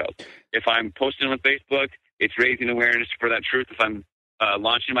chemtrails. If I'm posting on Facebook, it's raising awareness for that truth. If I'm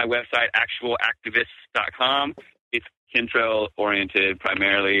launching my website, actualactivists.com, it's chemtrail-oriented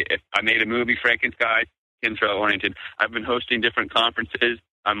primarily. If I made a movie, Frankenstein, chemtrail-oriented. I've been hosting different conferences.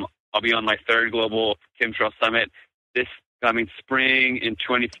 I'll be on my third global chemtrail summit this coming spring in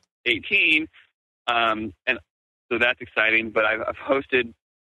 2018, and so that's exciting. But I've hosted,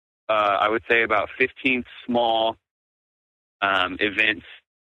 I would say, about 15 small events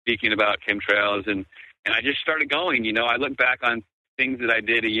speaking about chemtrails, and I just started going. You know, I look back on things that I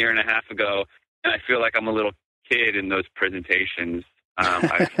did a year and a half ago, and I feel like I'm a little kid in those presentations.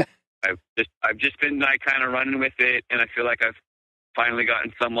 I've just been like kind of running with it, and I feel like I've finally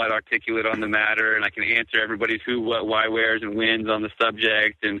gotten somewhat articulate on the matter, and I can answer everybody's who, what, why, wheres, and wins on the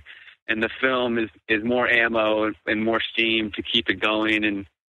subject, and the film is more ammo and more steam to keep it going, and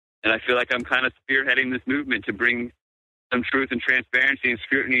I feel like I'm kind of spearheading this movement to bring some truth and transparency and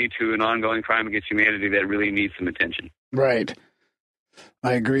scrutiny to an ongoing crime against humanity that really needs some attention. Right.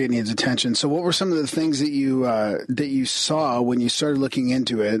 I agree. It needs attention. So what were some of the things that you saw when you started looking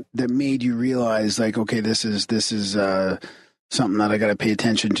into it that made you realize, like, okay, this is something that I got to pay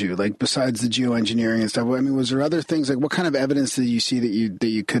attention to, like besides the geoengineering and stuff? I mean, was there other things, like what kind of evidence did you see that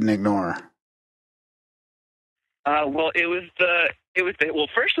you couldn't ignore? Well, well,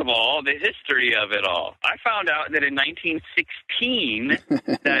 first of all, the history of it all. I found out that in 1916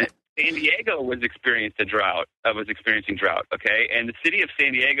 that San Diego was experiencing drought. Okay, and the city of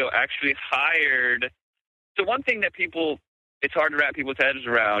San Diego actually hired. So one thing that it's hard to wrap people's heads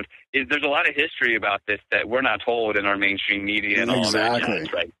around is there's a lot of history about this that we're not told in our mainstream media and all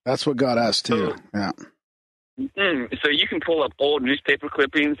that. Right? That's what got us too. Yeah. So you can pull up old newspaper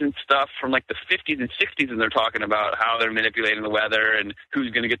clippings and stuff from like the 50s and 60s, and they're talking about how they're manipulating the weather and who's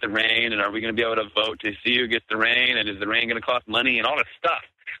going to get the rain, and are we going to be able to vote to see who gets the rain, and is the rain going to cost money, and all this stuff.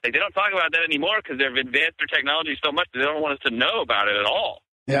 Like, they don't talk about that anymore because they've advanced their technology so much that they don't want us to know about it at all.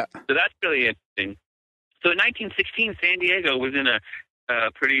 Yeah. So that's really interesting. So in 1916, San Diego was in a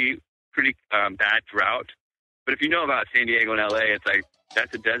pretty bad drought. But if you know about San Diego and LA, it's like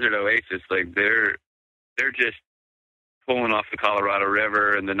that's a desert oasis. Like they're just pulling off the Colorado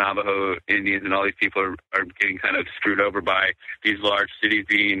River, and the Navajo Indians and all these people are getting kind of screwed over by these large cities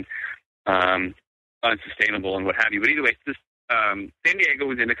being unsustainable and what have you. But either way, San Diego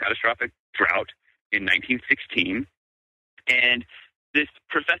was in a catastrophic drought in 1916, and this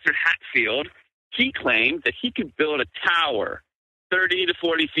Professor Hatfield, he claimed that he could build a tower 30 to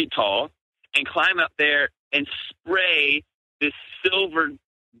 40 feet tall and climb up there and spray this silver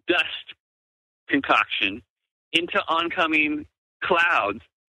dust concoction into oncoming clouds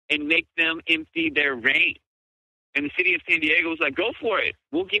and make them empty their rain. And the city of San Diego was like, go for it.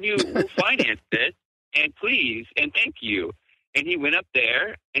 We'll finance this, and please, and thank you. And he went up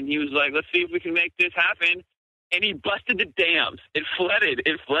there, and he was like, let's see if we can make this happen. And he busted the dams. It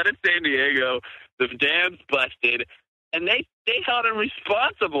flooded San Diego. The dams busted. And they held him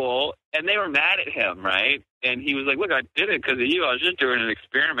responsible, and they were mad at him, right? And he was like, look, I did it because of you. I was just doing an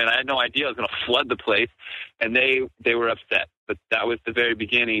experiment. I had no idea I was going to flood the place. And they were upset. But that was the very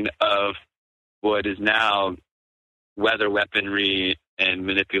beginning of what is now weather weaponry and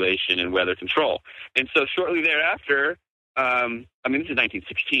manipulation and weather control. And so shortly thereafter, this is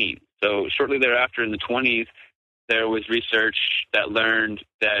 1916. So shortly thereafter in the 20s, there was research that learned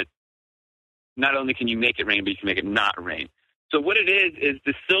that not only can you make it rain, but you can make it not rain. So what it is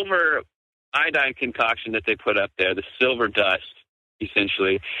the silver iodine concoction that they put up there, the silver dust,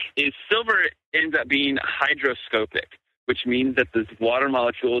 essentially, is silver ends up being hydroscopic, which means that the water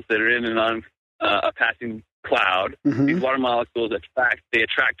molecules that are in and on a passing cloud, these water molecules attract to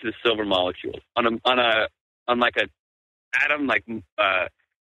the silver molecules on like a atom, like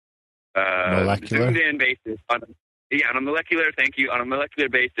molecular zoomed in basis. Yeah, on a molecular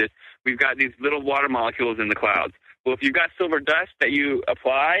basis, we've got these little water molecules in the clouds. Well, if you've got silver dust that you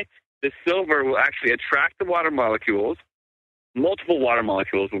apply, the silver will actually attract the water molecules. Multiple water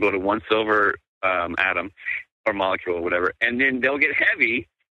molecules will go to one silver atom or molecule or whatever, and then they'll get heavy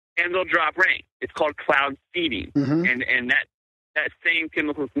and they'll drop rain. It's called cloud seeding. Mm-hmm. And that same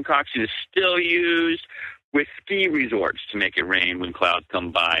chemical concoction is still used with ski resorts to make it rain when clouds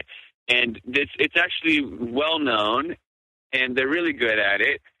come by. And it's actually well known, and they're really good at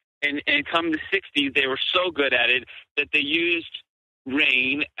it. And come the 60s, they were so good at it that they used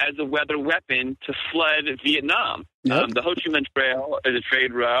rain as a weather weapon to flood Vietnam. Yep. The Ho Chi Minh Trail, the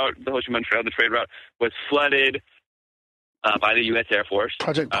trade route, was flooded by the U.S. Air Force.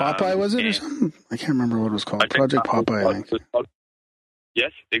 Project Popeye, was it, or something? I can't remember what it was called. Project Popeye, I think.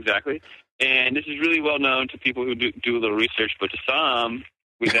 Yes, exactly. And this is really well known to people who do a little research, but to some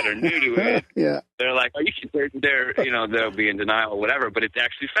that are new to it, yeah, they're like, "Are you sure?" They'll be in denial or whatever. But it's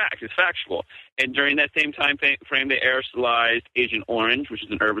actually fact. It's factual. And during that same time frame, they aerosolized Agent Orange, which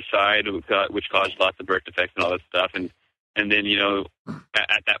is an herbicide which caused lots of birth defects and all that stuff. And then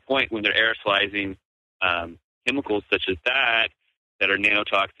at that point when they're aerosolizing chemicals such as that are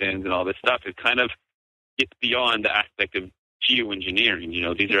nanotoxins and all this stuff, it kind of gets beyond the aspect of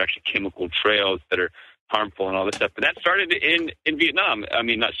geoengineering. These are actually chemical trails that are harmful and all this stuff. But that started in Vietnam. I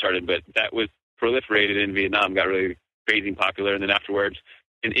mean, not started, but that was proliferated in Vietnam, got really crazy and popular. And then afterwards,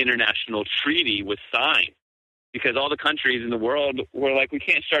 an international treaty was signed because all the countries in the world were like, we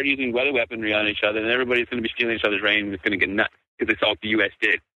can't start using weather weaponry on each other, and everybody's going to be stealing each other's rain, and it's going to get nuts, because it's all the U.S.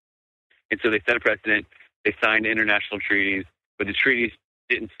 did. And so they set a precedent. They signed international treaties, but the treaties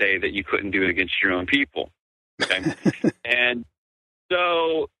didn't say that you couldn't do it against your own people. Okay? And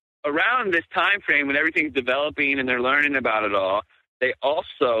so around this time frame when everything's developing and they're learning about it all, they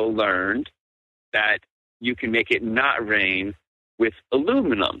also learned that you can make it not rain with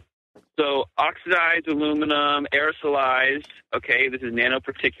aluminum. So oxidized aluminum, aerosolized, okay, this is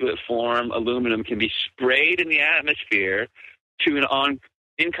nanoparticulate form aluminum, can be sprayed in the atmosphere to an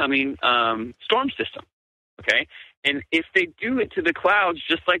incoming storm system, okay? And if they do it to the clouds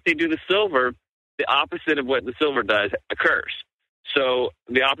just like they do the silver, the opposite of what the silver does occurs. So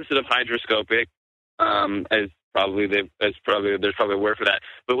the opposite of hydroscopic, there's probably a word for that.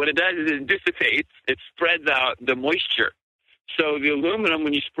 But what it does is it dissipates, it spreads out the moisture. So the aluminum,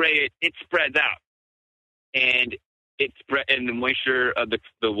 when you spray it, it spreads out, and and the moisture of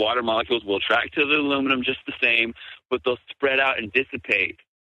the water molecules will attract to the aluminum just the same, but they'll spread out and dissipate,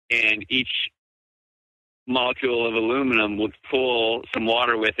 and each molecule of aluminum would pull some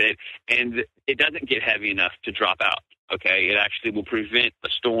water with it, and it doesn't get heavy enough to drop out. Okay, it actually will prevent a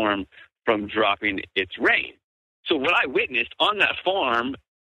storm from dropping its rain. So what I witnessed on that farm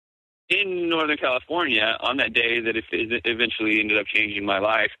in Northern California on that day that it eventually ended up changing my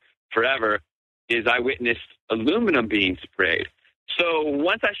life forever is I witnessed aluminum being sprayed. So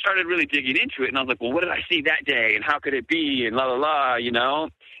once I started really digging into it, and I was like, well, what did I see that day, and how could it be, and la, la, la,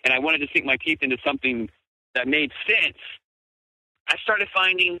 and I wanted to sink my teeth into something that made sense, I started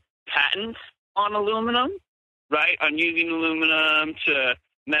finding patents on aluminum, right, on using aluminum to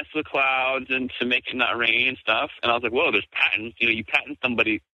mess with clouds and to make it not rain and stuff. And I was like, whoa, there's patents. You patent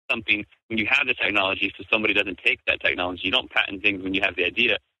something when you have the technology so somebody doesn't take that technology. You don't patent things when you have the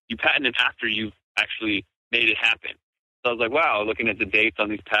idea. You patent it after you've actually made it happen. So I was like, wow, looking at the dates on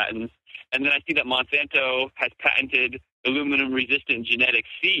these patents. And then I see that Monsanto has patented aluminum-resistant genetic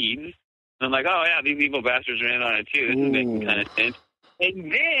seeds. And I'm like, oh, yeah, these evil bastards are in on it, too. This is making kind of sense.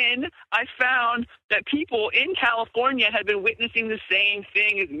 And then I found that people in California had been witnessing the same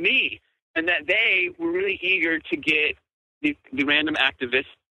thing as me, and that they were really eager to get the random activists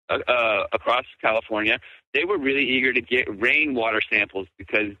across California. They were really eager to get rainwater samples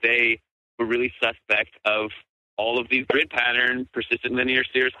because they were really suspect of all of these grid pattern, persistent linear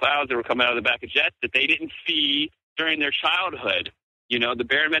cirrus clouds that were coming out of the back of jets that they didn't see during their childhood. The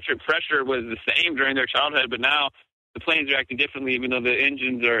barometric pressure was the same during their childhood, but now the planes are acting differently, even though the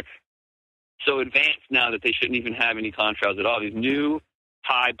engines are so advanced now that they shouldn't even have any contrails at all. These new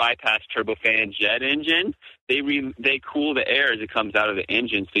high bypass turbofan jet engines, they cool the air as it comes out of the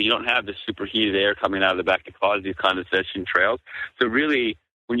engine, so you don't have the superheated air coming out of the back to cause these condensation trails. So really,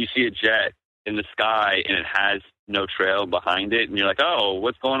 when you see a jet in the sky and it has no trail behind it, and you're like, oh,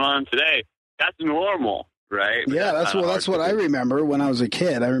 what's going on today? That's normal, right? Yeah, that's what I remember when I was a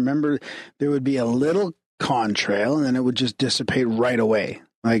kid. I remember there would be a little contrail, and then it would just dissipate right away.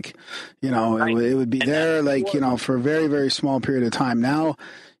 Like, right. It would be there, like, for a very, very small period of time. Now,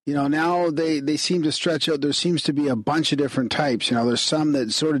 now they seem to stretch out. There seems to be a bunch of different types. There's some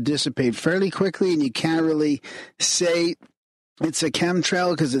that sort of dissipate fairly quickly, and you can't really say it's a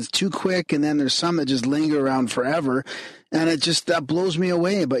chemtrail because it's too quick. And then there's some that just linger around forever, and that blows me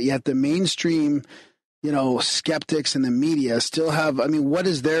away. But yet the mainstream, skeptics in the media still have. I mean, what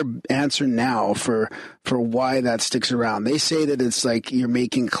is their answer now for why that sticks around? They say that it's like you're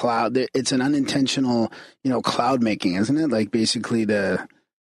making cloud. It's an unintentional, cloud making, isn't it? Like basically the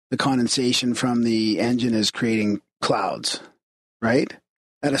condensation from the engine is creating clouds, right?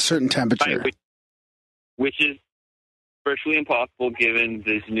 At a certain temperature. Right, which is virtually impossible given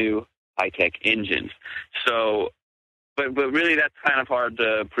these new high-tech engines. So, but really that's kind of hard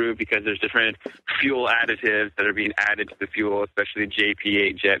to prove because there's different fuel additives that are being added to the fuel, especially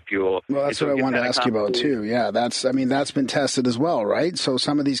JP8 jet fuel. Well, that's what I wanted to ask you about too. Yeah, that's been tested as well, right? So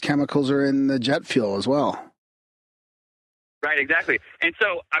some of these chemicals are in the jet fuel as well. Right, exactly. And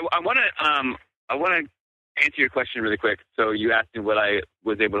so I want to answer your question really quick. So you asked me what I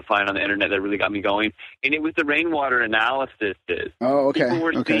was able to find on the internet that really got me going, and it was the rainwater analysis. Oh, okay. People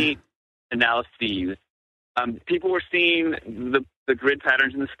were seeing analyses. People were seeing the grid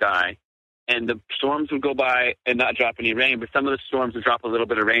patterns in the sky, and the storms would go by and not drop any rain, but some of the storms would drop a little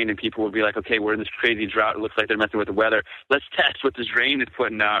bit of rain, and people would be like, okay, we're in this crazy drought. It looks like they're messing with the weather. Let's test what this rain is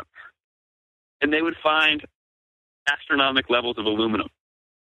putting out. And they would find astronomical levels of aluminum.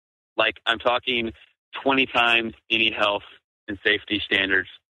 Like, I'm talking 20 times any health and safety standards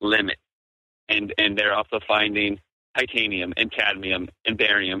limit. And they're also finding titanium and cadmium and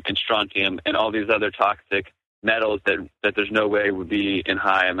barium and strontium and all these other toxic metals that there's no way would be in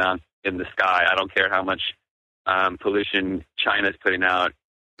high amounts in the sky. I don't care how much pollution China's putting out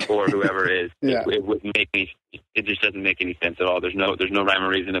or whoever is. Yeah. It wouldn't make any. It just doesn't make any sense at all. There's no rhyme or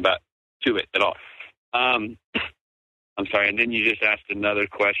reason to it at all. I'm sorry, and then you just asked another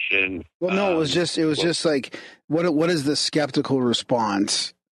question. Well, no, it was just like what is the skeptical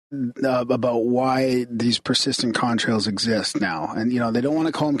response about why these persistent contrails exist now? And they don't want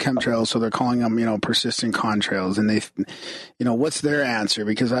to call them chemtrails, so they're calling them persistent contrails. And they, what's their answer?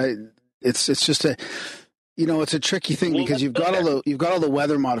 Because it's just a it's a tricky thing because you've got all the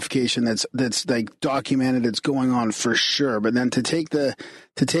weather modification that's like documented, it's going on for sure. But then to take the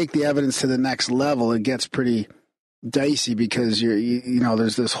evidence to the next level, it gets pretty dicey because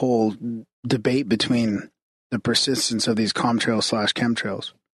there's this whole debate between the persistence of these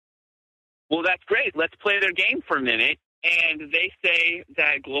chemtrails. Well, that's great. Let's play their game for a minute. And they say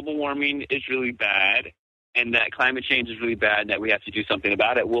that global warming is really bad and that climate change is really bad and that we have to do something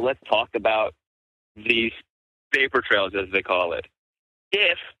about it. Well, let's talk about these vapor trails, as they call it.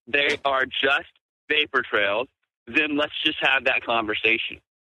 If they are just vapor trails, then let's just have that conversation.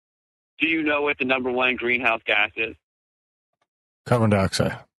 Do you know what the number one greenhouse gas is? Carbon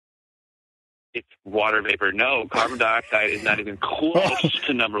dioxide. It's water vapor. No, carbon dioxide is not even close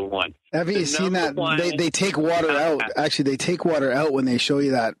to number one. Have you seen that? They take water out. Actually, they take water out when they show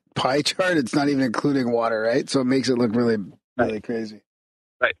you that pie chart. It's not even including water, right? So it makes it look really, really crazy.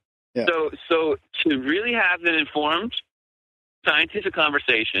 Right. Yeah. So to really have an informed scientific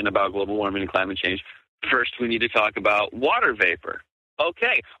conversation about global warming and climate change, first we need to talk about water vapor.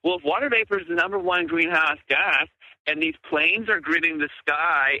 Okay, well, if water vapor is the number one greenhouse gas, and these planes are gridding the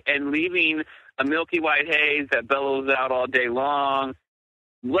sky and leaving a milky white haze that bellows out all day long,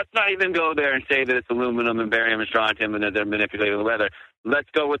 let's not even go there and say that it's aluminum and barium and strontium and that they're manipulating the weather. Let's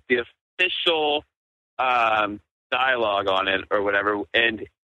go with the official dialogue on it or whatever. And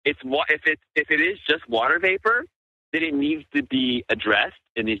if it is just water vapor, then it needs to be addressed,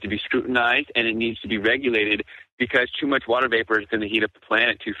 it needs to be scrutinized, and it needs to be regulated because too much water vapor is going to heat up the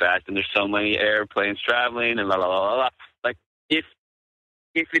planet too fast, and there's so many airplanes traveling and la la la la. Like if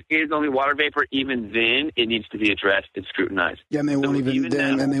it is only water vapor, even then it needs to be addressed and scrutinized. Yeah, and they won't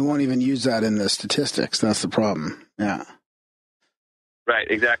even use that in the statistics. That's the problem. Yeah. Right.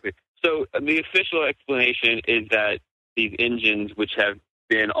 Exactly. So the official explanation is that these engines, which have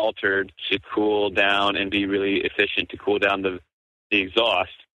been altered to cool down and be really efficient to cool down the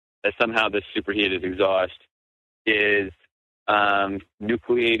exhaust, that somehow this superheated exhaust is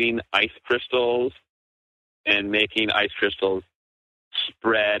nucleating ice crystals and making ice crystals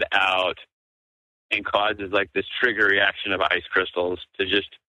spread out and causes like this trigger reaction of ice crystals to just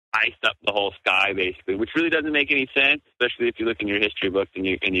ice up the whole sky basically, which really doesn't make any sense, especially if you look in your history books and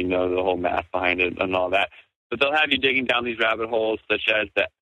you know the whole math behind it and all that. But they'll have you digging down these rabbit holes, such as the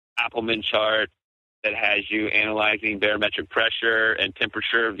Appleman chart that has you analyzing barometric pressure and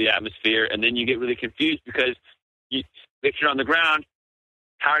temperature of the atmosphere. And then you get really confused because if you're on the ground,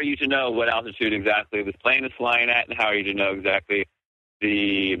 how are you to know what altitude exactly this plane is flying at? And how are you to know exactly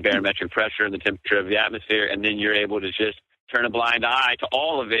the barometric pressure and the temperature of the atmosphere, and then you're able to just turn a blind eye to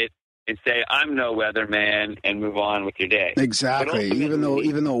all of it and say, I'm no weatherman, and move on with your day. Exactly. Even though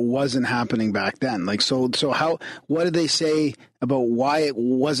it wasn't happening back then. Like, so what did they say about why it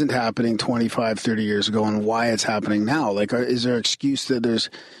wasn't happening 25, 30 years ago and why it's happening now? Like, is there an excuse that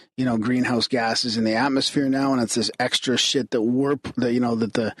there's, greenhouse gases in the atmosphere now, and it's this extra shit that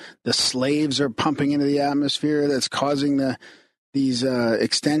that the slaves are pumping into the atmosphere that's causing these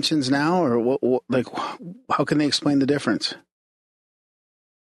extensions now, or what? Like, how can they explain the difference?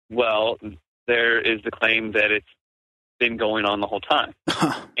 Well, there is the claim that it's been going on the whole time.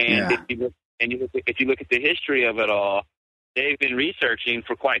 And if you look at the history of it all, they've been researching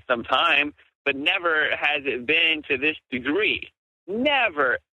for quite some time, but never has it been to this degree.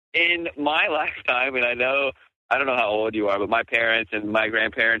 Never in my lifetime, and I don't know how old you are, but my parents and my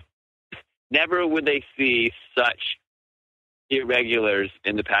grandparents, never would they see such irregulars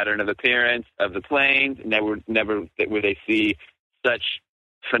in the pattern of appearance of the planes. Never would they see such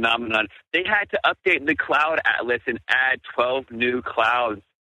phenomenon. They had to update the cloud atlas and add 12 new clouds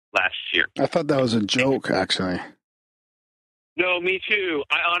last year. I thought that was a joke, actually. No, me too.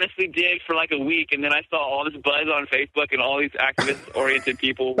 I honestly did for like a week, and then I saw all this buzz on Facebook, and all these activist-oriented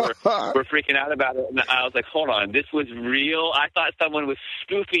people were freaking out about it, and I was like, hold on, this was real? I thought someone was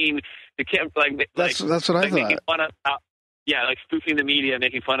spoofing the That's what I thought. Making fun of spoofing the media,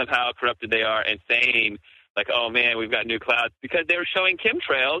 making fun of how corrupted they are, and saying, like, oh, man, we've got new clouds, because they were showing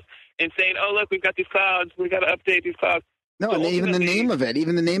chemtrails and saying, oh, look, we've got these clouds, we've got to update these clouds. No, so and even the name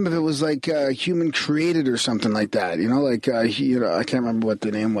of it was like human created or something like that. I can't remember what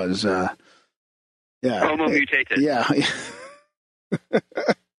the name was. Homo mutated. Yeah.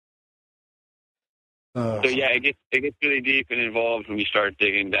 So it gets really deep and involved when you start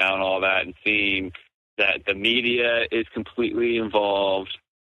digging down all that and seeing that the media is completely involved,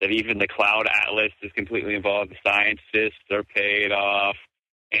 that even the cloud atlas is completely involved. The scientists are paid off,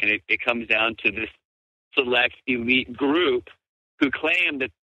 and it comes down to this select elite group who claim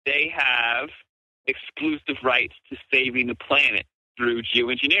that they have exclusive rights to saving the planet through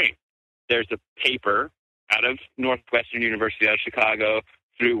geoengineering. There's a paper out of Northwestern University out of Chicago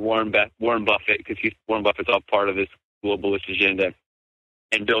through Warren Buffett, because Warren Buffett's all part of this globalist agenda,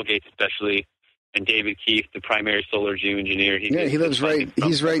 and Bill Gates especially, and David Keefe, the primary solar geoengineer. He lives right.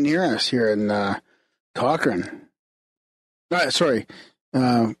 He's right near us here in Cochrane. Sorry.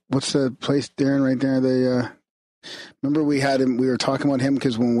 What's the place, Darren, right there? Remember we had him, we were talking about him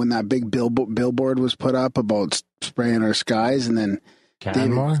because when that big billboard was put up about spraying our skies, and then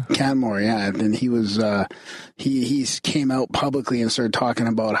Canmore, yeah. And he was, he came out publicly and started talking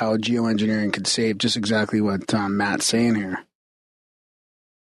about how geoengineering could save, just exactly what Matt's saying here.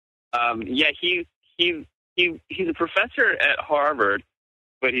 He's a professor at Harvard,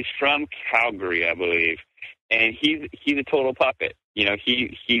 but he's from Calgary, I believe. And he's a total puppet. He's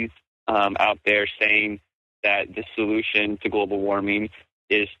out there saying that the solution to global warming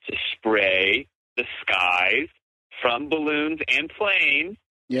is to spray the skies from balloons and planes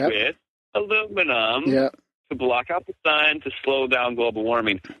with aluminum to block out the sun, to slow down global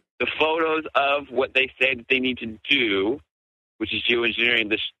warming. The photos of what they say that they need to do, which is geoengineering,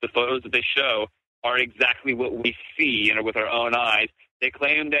 the photos that they show are exactly what we see with our own eyes. They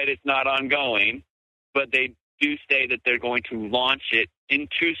claim that it's not ongoing, but they do say that they're going to launch it in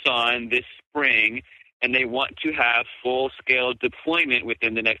Tucson this spring, and they want to have full-scale deployment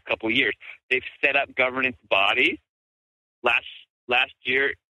within the next couple of years. They've set up governance bodies. Last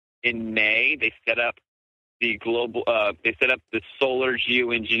year in May, they set up the solar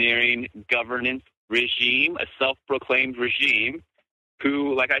geoengineering governance regime, a self-proclaimed regime,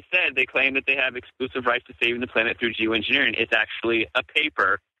 who, like I said, they claim that they have exclusive rights to saving the planet through geoengineering. It's actually a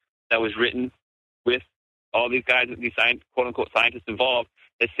paper that was written with all these guys, these quote-unquote scientists involved,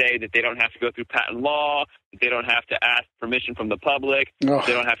 that say that they don't have to go through patent law, that they don't have to ask permission from the public, they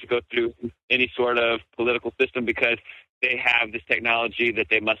don't have to go through any sort of political system, because they have this technology that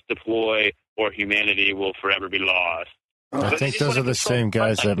they must deploy or humanity will forever be lost. I think those are the same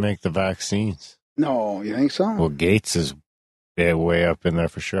guys that make the vaccines. No, you think so? Well, Gates is way up in there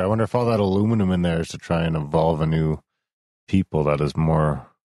for sure. I wonder if all that aluminum in there is to try and evolve a new people that is more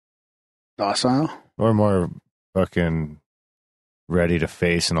docile or more fucking ready to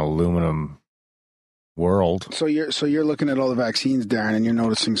face an aluminum world. So you're looking at all the vaccines, Darren, and you're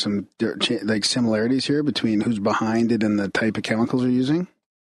noticing some like similarities here between who's behind it and the type of chemicals they're using?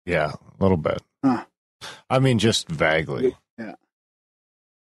 Yeah, a little bit. Huh. I mean, just vaguely. Yeah.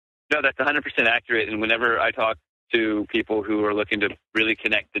 No, that's 100% accurate. And whenever I talk to people who are looking to really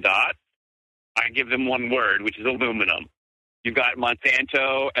connect the dots, I give them one word, which is aluminum. You've got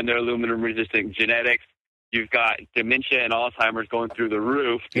Monsanto and their aluminum-resistant genetics. You've got dementia and Alzheimer's going through the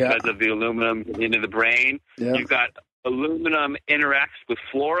roof because of the aluminum into the brain. Yeah. You've got aluminum interacts with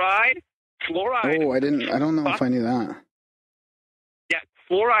fluoride. Fluoride. Oh, I don't know if I knew that. Yeah,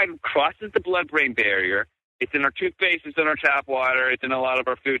 fluoride crosses the blood-brain barrier. It's in our toothpaste. It's in our tap water. It's in a lot of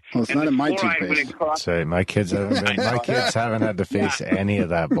our food. Well, it's and not in my fluoride, toothpaste. Say, my kids haven't had to face any of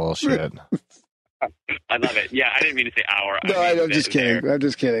that bullshit. I love it. Yeah, I didn't mean to say our. No, I'm just kidding. I'm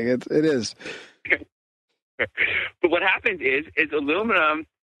just kidding. It is. But what happens is aluminum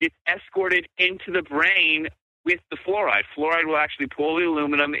gets escorted into the brain with the fluoride. Fluoride will actually pull the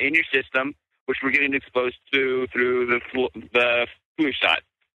aluminum in your system, which we're getting exposed to through the flu shot.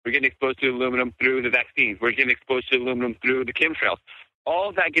 We're getting exposed to aluminum through the vaccines. We're getting exposed to aluminum through the chemtrails. All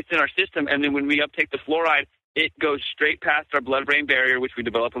of that gets in our system, and then when we uptake the fluoride, it goes straight past our blood-brain barrier, which we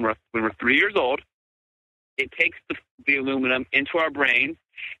develop when we're 3 years old. It takes the aluminum into our brain,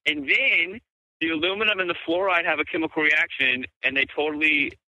 and then the aluminum and the fluoride have a chemical reaction, and they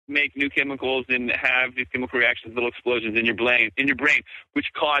totally make new chemicals and have these chemical reactions, little explosions in your brain, which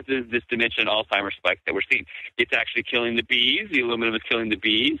causes this dementia and Alzheimer's spike that we're seeing. It's actually killing the bees. The aluminum is killing the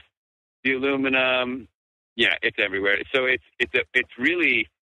bees. The aluminum, yeah, it's everywhere. So it's really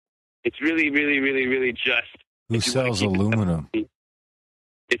just. Who sells aluminum?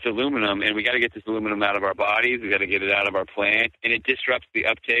 It's aluminum, and we got to get this aluminum out of our bodies. We got to get it out of our plants, and it disrupts the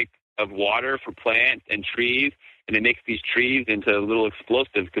uptake of water for plants and trees, and it makes these trees into little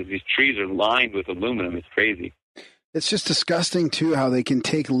explosives because these trees are lined with aluminum. It's crazy. It's just disgusting too how they can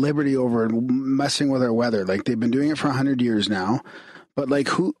take liberty over and messing with our weather. Like they've been doing it for 100 years now, but like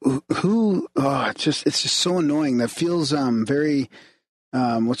who? It's just so annoying. That feels very.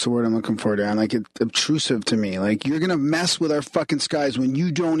 What's the word I'm looking for, Dan? Like, it's obtrusive to me. Like, you're going to mess with our fucking skies when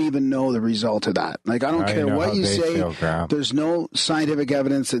you don't even know the result of that. Like, I don't care what you say. There's no scientific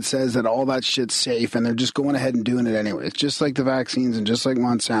evidence that says that all that shit's safe, and they're just going ahead and doing it anyway. It's just like the vaccines and just like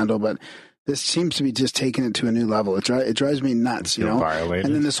Monsanto, but this seems to be just taking it to a new level. It drives me nuts, you know? Violated.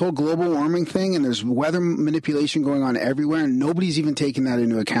 And then this whole global warming thing, and there's weather manipulation going on everywhere, and nobody's even taking that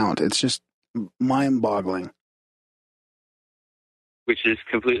into account. It's just mind-boggling. Which is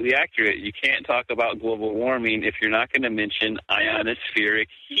completely accurate. You can't talk about global warming if you're not going to mention ionospheric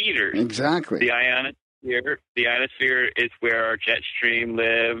heaters. Exactly. The ionosphere is where our jet stream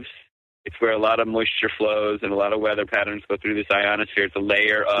lives. It's where a lot of moisture flows and a lot of weather patterns go through this ionosphere. It's a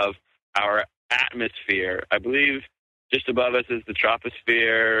layer of our atmosphere. I believe just above us is the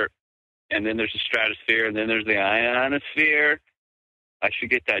troposphere, and then there's the stratosphere, and then there's the ionosphere. I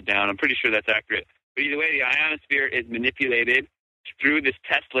should get that down. I'm pretty sure that's accurate. But either way, the ionosphere is manipulated through this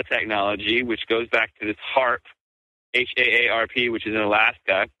Tesla technology, which goes back to this HAARP, H-A-A-R-P, which is in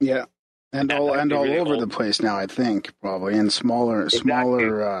Alaska. Yeah, and all really over the place now, I think, probably, in smaller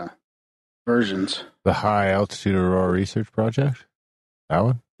versions. The High Altitude Aurora Research Project? That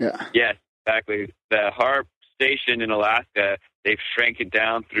one? Yeah. Yes, exactly. The HAARP station in Alaska, they've shrank it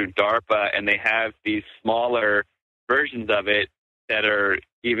down through DARPA, and they have these smaller versions of it that are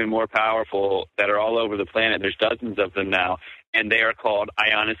even more powerful, that are all over the planet. There's dozens of them now, and they are called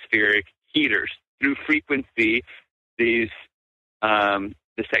ionospheric heaters. Through frequency, this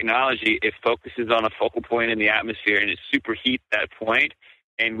technology, it focuses on a focal point in the atmosphere, and it superheats that point.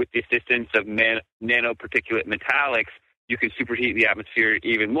 And with the assistance of nanoparticulate metallics, you can superheat the atmosphere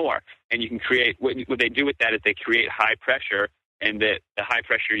even more. And you can create, what they do with that is they create high pressure, and the high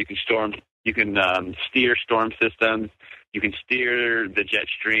pressure you can steer storm systems, you can steer the jet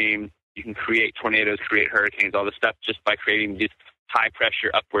stream, you can create tornadoes, create hurricanes, all this stuff just by creating these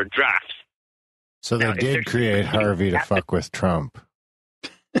high-pressure upward drafts. So they did create Harvey to fuck with Trump.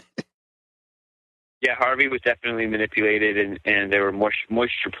 Yeah, Harvey was definitely manipulated, and there were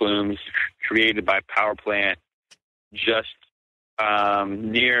moisture plumes created by power plant just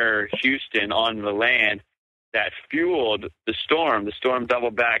near Houston on the land that fueled the storm. The storm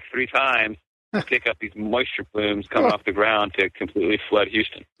doubled back 3 times to pick up these moisture plumes coming off the ground to completely flood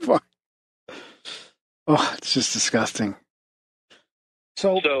Houston. Oh, it's just disgusting.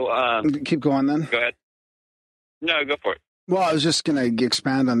 So keep going then. Go ahead. No, go for it. Well, I was just going to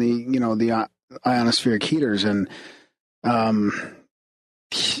expand on the ionospheric heaters and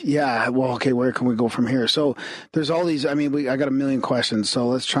yeah. Well, okay. Where can we go from here? So there's all these. I mean, I got a million questions. So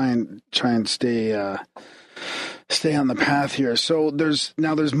let's try and stay stay on the path here. So there's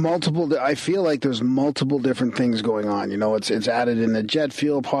multiple. I feel like there's multiple different things going on. You know, it's added in the jet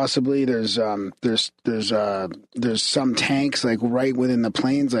fuel possibly. There's some tanks like right within the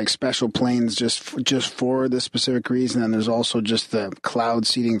planes, like special planes just for this specific reason. And there's also just the cloud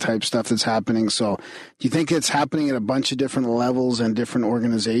seeding type stuff that's happening. So do you think it's happening at a bunch of different levels and different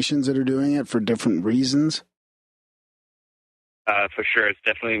organizations that are doing it for different reasons? For sure, it's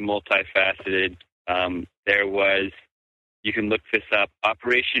definitely multifaceted. There was, you can look this up,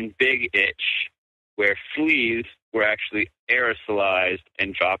 Operation Big Itch, where fleas were actually aerosolized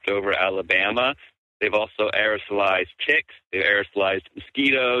and dropped over Alabama. They've also aerosolized ticks. They've aerosolized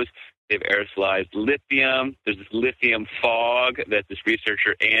mosquitoes. They've aerosolized lithium. There's this lithium fog that this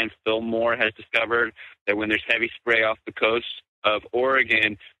researcher, Ann Fillmore, has discovered, that when there's heavy spray off the coast of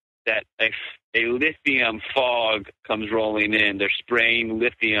Oregon, that a lithium fog comes rolling in. They're spraying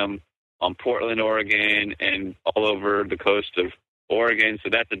lithium on Portland, Oregon, and all over the coast of Oregon. So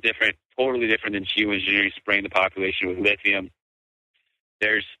that's totally different than geoengineering, spraying the population with lithium.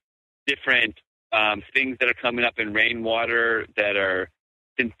 There's different things that are coming up in rainwater that are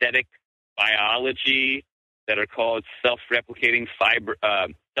synthetic biology, that are called self-replicating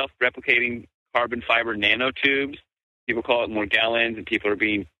carbon fiber nanotubes. People call it Morgellons, and people are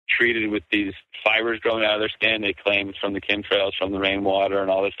being treated with these fibers growing out of their skin. They claim it's from the chemtrails, from the rainwater, and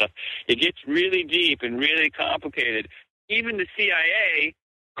all this stuff. It gets really deep and really complicated. Even the CIA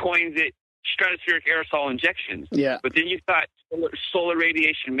coins it stratospheric aerosol injections. Yeah. But then you've got solar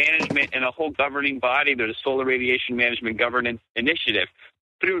radiation management and a whole governing body. There's a Solar Radiation Management Governance Initiative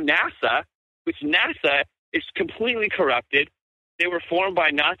through NASA, which NASA is completely corrupted. They were formed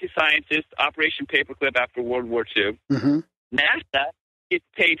by Nazi scientists, Operation Paperclip after World War II. Mm-hmm. NASA gets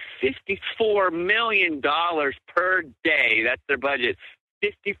paid $54 million per day. That's their budget,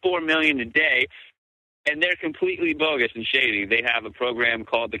 $54 million a day. And they're completely bogus and shady. They have a program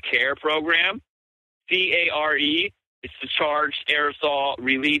called the CARE program, C-A-R-E. It's the Charged Aerosol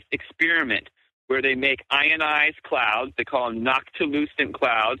Release Experiment, where they make ionized clouds. They call them noctilucent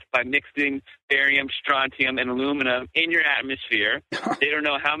clouds by mixing barium, strontium, and aluminum in your atmosphere. They don't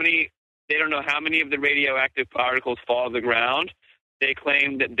know how many of the radioactive particles fall to the ground. They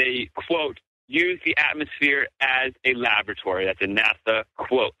claim that they, quote, use the atmosphere as a laboratory. That's a NASA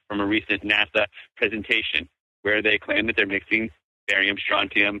quote from a recent NASA presentation, where they claim that they're mixing barium,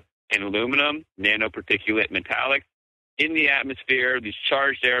 strontium, and aluminum, nanoparticulate metallics, in the atmosphere, these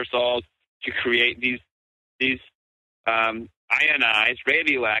charged aerosols, to create these ionized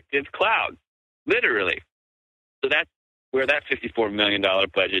radioactive clouds, literally. So that's where that $54 million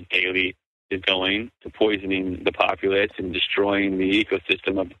budget daily is going, to poisoning the populace and destroying the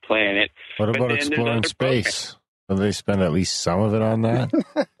ecosystem of the planet. What about exploring space? Will they spend at least some of it on that?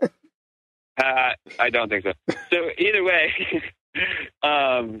 I don't think so. So either way,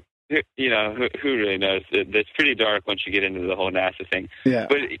 who really knows? It's pretty dark once you get into the whole NASA thing. Yeah.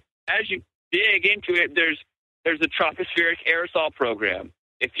 But as you dig into it, there's a tropospheric aerosol program.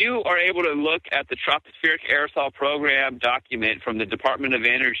 If you are able to look at the tropospheric aerosol program document from the Department of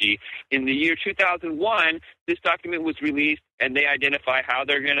Energy, in the year 2001, this document was released, and they identify how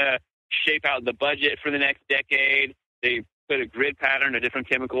they're going to shape out the budget for the next decade. They put a grid pattern of different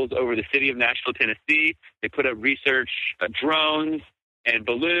chemicals over the city of Nashville, Tennessee. They put up research drones and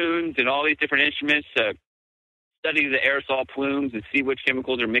balloons and all these different instruments to study the aerosol plumes and see which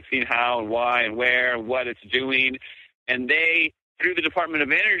chemicals are mixing how and why and where and what it's doing. And they, through the Department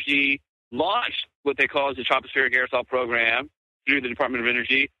of Energy, launched what they call the Tropospheric Aerosol Program through the Department of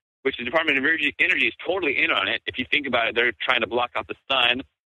Energy, which the Department of Energy is totally in on it. If you think about it, they're trying to block out the sun.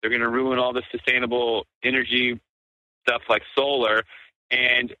 They're going to ruin all the sustainable energy stuff like solar.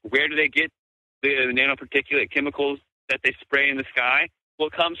 And where do they get the nanoparticulate chemicals that they spray in the sky? Well,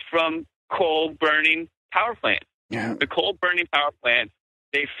 it comes from coal-burning power plants. Yeah. The coal-burning power plants,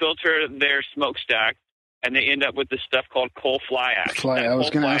 they filter their smokestacks, and they end up with this stuff called coal fly ash. I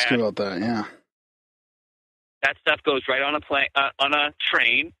was going to ask you about that, yeah. That stuff goes right on a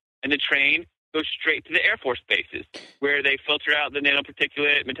train, and the train goes straight to the Air Force bases, where they filter out the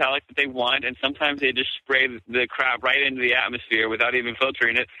nanoparticulate metallics that they want, and sometimes they just spray the crap right into the atmosphere without even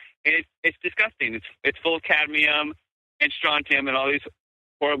filtering it. And it's disgusting. It's full of cadmium and strontium and all these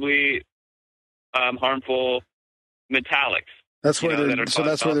horribly harmful metallics. That's why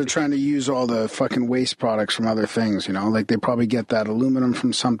they're trying to use all the fucking waste products from other things, like they probably get that aluminum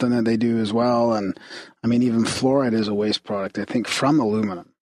from something that they do as well. And I mean, even fluoride is a waste product, I think, from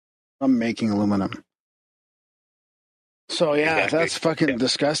aluminum, from making aluminum. So yeah, exactly. That's fucking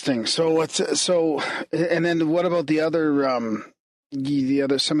disgusting. And then what about the other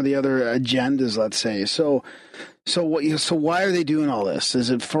some of the other agendas, let's say. So why are they doing all this? Is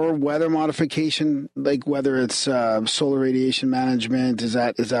it for weather modification? Like whether it's solar radiation management? Is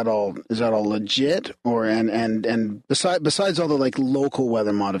that all legit? Or and besides all the like local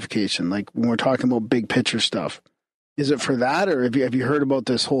weather modification, like when we're talking about big picture stuff, is it for that? Or have you heard about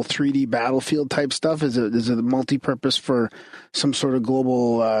this whole 3D battlefield type stuff? Is it multi-purpose for some sort of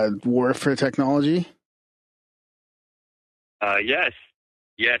global warfare technology? Yes,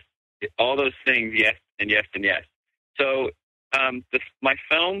 all those things. Yes, and yes, and yes. So, my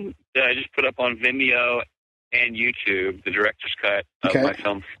film that I just put up on Vimeo and YouTube, the director's cut of my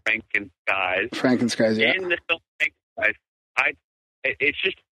film Frankenskies. Yeah. In the film Frankenskies, it's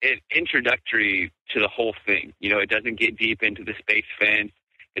just an introductory to the whole thing. You know, it doesn't get deep into the space fence.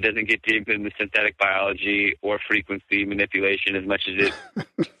 It doesn't get deep into synthetic biology or frequency manipulation as much as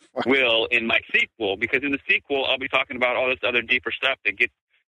it will in my sequel, because in the sequel, I'll be talking about all this other deeper stuff that gets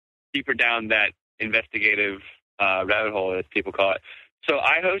deeper down that investigative rabbit hole, as people call it. So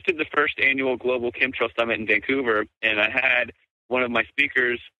I hosted the first annual Global Chemtrail Summit in Vancouver, and I had one of my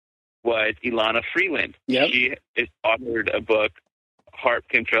speakers was Ilana Freeland. Yep. She has authored a book, HAARP,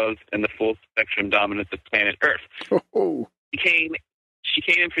 Chemtrails, and the Full Spectrum Dominance of Planet Earth. Oh. She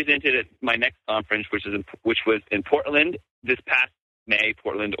came and presented at my next conference, which was in Portland this past May,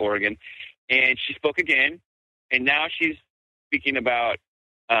 Portland, Oregon, and she spoke again, and now she's speaking about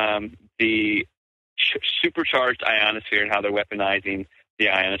the supercharged ionosphere and how they're weaponizing the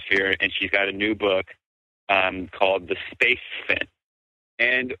ionosphere, and she's got a new book called The Space Fence,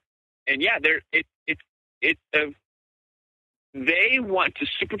 and yeah, they want to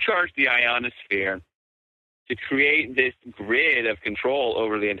supercharge the ionosphere to create this grid of control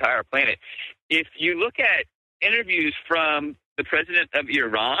over the entire planet. If you look at interviews from the president of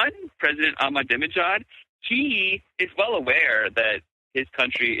Iran, President Ahmadinejad, he is well aware that his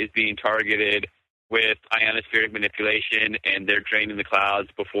country is being targeted with ionospheric manipulation, and they're draining the clouds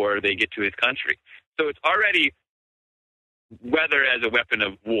before they get to his country. So it's already weather as a weapon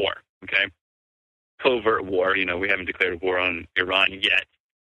of war, okay? Covert war. You know, we haven't declared war on Iran yet.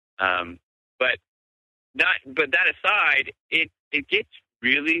 But that aside, it gets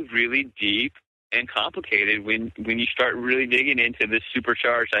really, really deep and complicated when you start really digging into this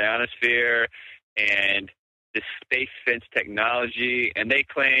supercharged ionosphere and this space fence technology, and they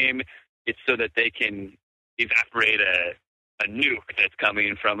claim it's so that they can evaporate a nuke that's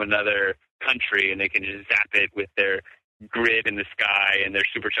coming from another country, and they can just zap it with their grid in the sky and their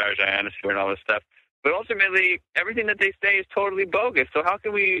supercharged ionosphere and all this stuff. But ultimately, everything that they say is totally bogus. So how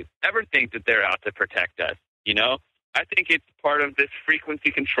can we ever think that they're out to protect us? You know, I think it's part of this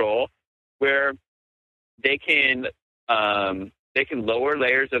frequency control where they can lower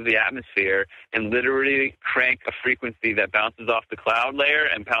layers of the atmosphere and literally crank a frequency that bounces off the cloud layer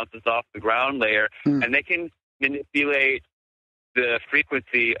and bounces off the ground layer, and they can manipulate the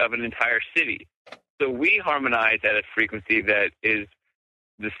frequency of an entire city. So we harmonize at a frequency that is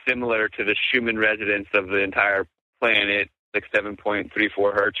similar to the Schumann resonance of the entire planet, like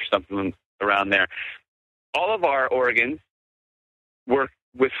 7.34 hertz or something around there. All of our organs work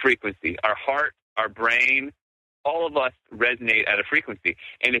with frequency. Our heart, our brain, all of us resonate at a frequency.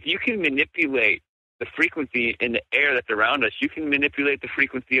 And if you can manipulate the frequency in the air that's around us, you can manipulate the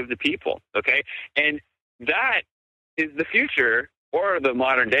frequency of the people, okay? And that is the future, or the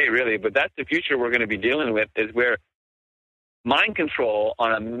modern day, really, but that's the future we're going to be dealing with, is where mind control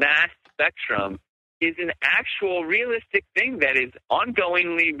on a mass spectrum is an actual realistic thing that is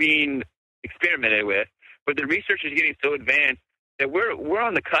ongoingly being experimented with, but the research is getting so advanced that we're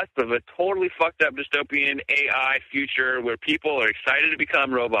on the cusp of a totally fucked up dystopian AI future where people are excited to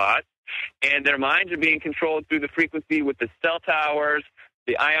become robots, and their minds are being controlled through the frequency with the cell towers,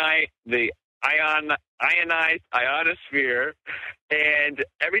 the ionized ionosphere, and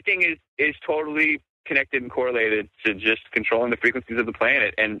everything is totally connected and correlated to just controlling the frequencies of the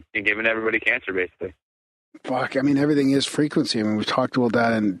planet and giving everybody cancer, basically. Fuck, I mean, everything is frequency. I mean, we've talked about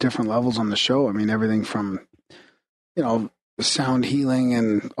that in different levels on the show. I mean, everything from, you know, sound healing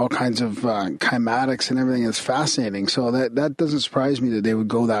and all kinds of kymatics and everything is fascinating. So that doesn't surprise me that they would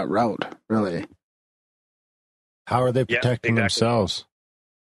go that route, really. How are they protecting themselves?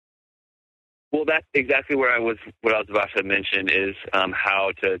 Well, that's exactly what I was about to mention is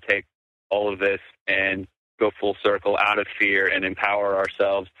how to take all of this and go full circle out of fear and empower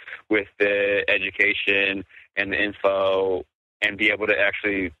ourselves with the education and the info and be able to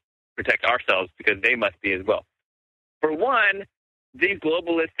actually protect ourselves, because they must be as well. For one, these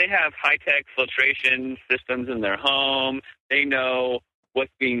globalists, they have high-tech filtration systems in their home. They know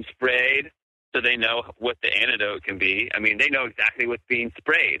what's being sprayed. so they know what the antidote can be. I mean, they know exactly what's being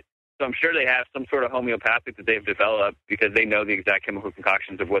sprayed. So I'm sure they have some sort of homeopathic that they've developed because they know the exact chemical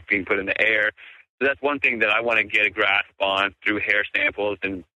concoctions of what's being put in the air. So that's one thing that I want to get a grasp on through hair samples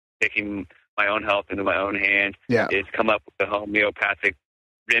and taking my own health into my own hands, is come up with a homeopathic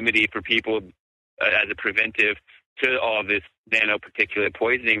remedy for people as a preventive to all this nanoparticulate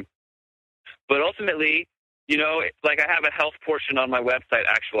poisoning. But ultimately, you know, like I have a health portion on my website,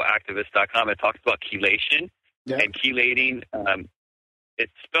 actualactivist.com. It talks about chelation and chelating.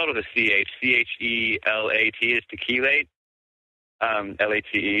 It's spelled with a CH. C-H-E-L-A-T is to chelate.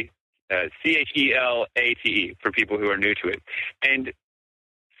 L-A-T-E. C-H-E-L-A-T-E for people who are new to it. And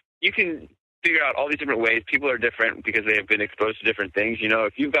you can figure out all these different ways. People are different because they have been exposed to different things. You know,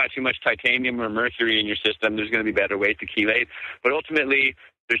 if you've got too much titanium or mercury in your system, there's going to be better ways to chelate. But ultimately,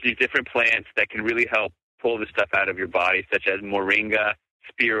 there's these different plants that can really help pull this stuff out of your body, such as moringa,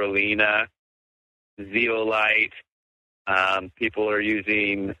 spirulina, zeolite. People are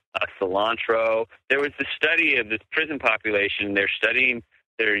using cilantro. There was the study of this prison population. They're studying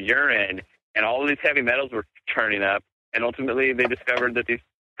their urine, and all of these heavy metals were turning up. And ultimately, they discovered that these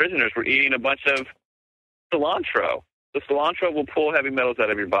prisoners were eating a bunch of cilantro. The cilantro will pull heavy metals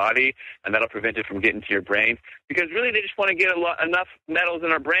out of your body, and that'll prevent it from getting to your brain. Because really, they just want to get enough metals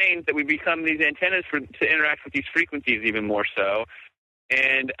in our brains that we become these antennas to interact with these frequencies even more so.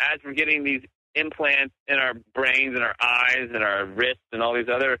 And as we're getting these implants in our brains and our eyes and our wrists and all these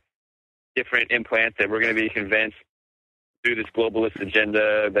other different implants that we're going to be convinced through this globalist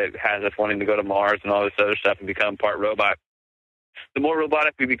agenda that has us wanting to go to Mars and all this other stuff and become part robot. The more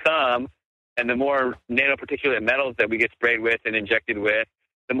robotic we become and the more nanoparticulate metals that we get sprayed with and injected with,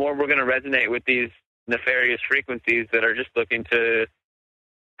 the more we're going to resonate with these nefarious frequencies that are just looking to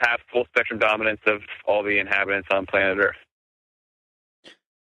have full spectrum dominance of all the inhabitants on planet Earth.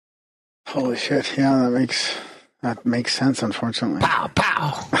 Holy shit! Yeah, that makes sense. Unfortunately, pow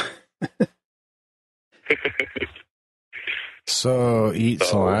pow. So eat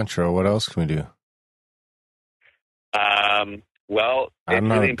cilantro. What else can we do? Well, I'm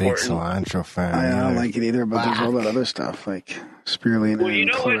not really a big cilantro fan. I don't like it either, but there's all that other stuff like spirulina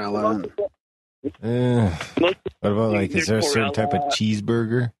and chlorella. What about like? Is there a certain type of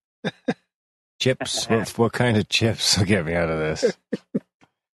cheeseburger? Chips? What kind of chips will get me out of this?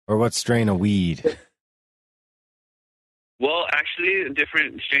 Or what strain of weed? Well, actually,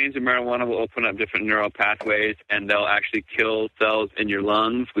 different strains of marijuana will open up different neural pathways, and they'll actually kill cells in your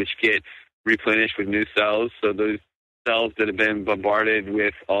lungs, which get replenished with new cells. So those cells that have been bombarded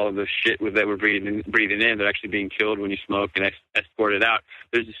with all of the shit that we're breathing in, they're actually being killed when you smoke and escorted out.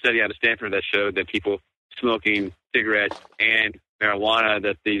 There's a study out of Stanford that showed that people smoking cigarettes and marijuana,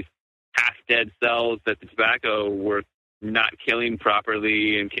 that these half-dead cells that the tobacco were not killing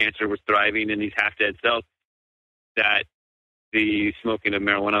properly and cancer was thriving in these half-dead cells, that the smoking of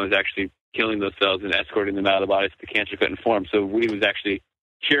marijuana was actually killing those cells and escorting them out of the body so the cancer couldn't form. So weed was actually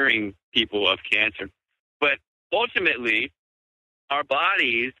curing people of cancer. But ultimately, our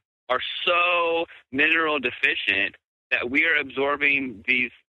bodies are so mineral deficient that we are absorbing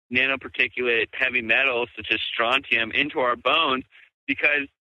these nanoparticulate heavy metals such as strontium into our bones because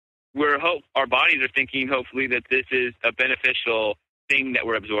our bodies are thinking hopefully that this is a beneficial thing that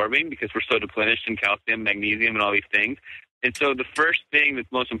we're absorbing because we're so depleted in calcium, magnesium, and all these things. And so the first thing that's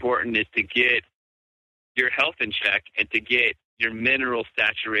most important is to get your health in check and to get your mineral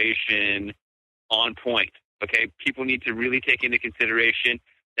saturation on point. Okay, people need to really take into consideration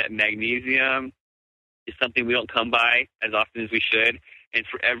that magnesium is something we don't come by as often as we should. And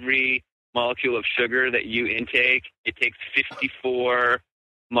for every molecule of sugar that you intake, it takes 54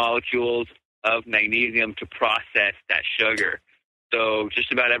 molecules of magnesium to process that sugar. So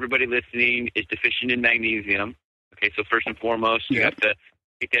just about everybody listening is deficient in magnesium. Okay, so first and foremost, you have to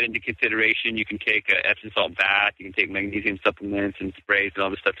take that into consideration. You can take an Epsom salt bath. You can take magnesium supplements and sprays and all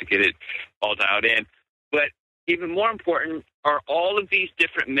this stuff to get it all dialed in. But even more important are all of these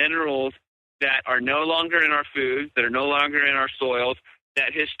different minerals that are no longer in our foods, that are no longer in our soils,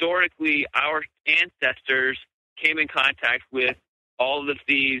 that historically our ancestors came in contact with all of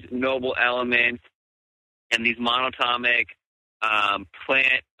these noble elements and these monatomic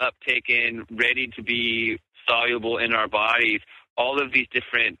plant uptaken, ready to be soluble in our bodies, all of these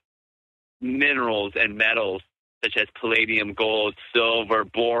different minerals and metals such as palladium, gold, silver,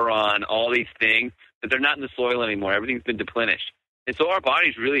 boron, all these things, that they're not in the soil anymore. Everything's been deplenished. And so our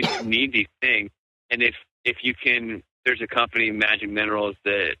bodies really need these things. And if you can, there's a company, Magic Minerals,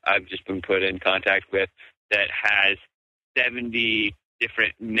 that I've just been put in contact with that has 70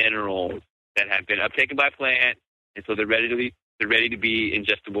 different minerals that have been uptaken by plants, and so they're ready they're ready to be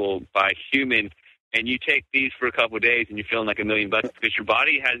ingestible by humans. And you take these for a couple of days and you're feeling like $1 million because your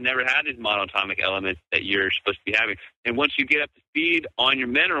body has never had these monatomic elements that you're supposed to be having. And once you get up to speed on your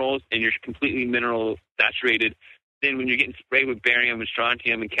minerals and you're completely mineral saturated, then when you're getting sprayed with barium and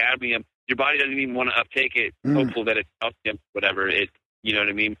strontium and cadmium, your body doesn't even want to uptake it, hopeful that it's calcium, whatever it, you know what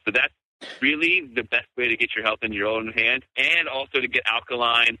I mean? So that's really the best way to get your health in your own hands, and also to get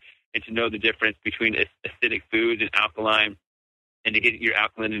alkaline and to know the difference between acidic foods and alkaline, and to get your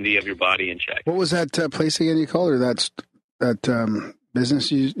alkalinity of your body in check. What was that place again you called, or that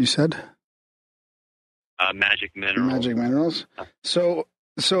business you said? Magic Minerals. Magic Minerals. So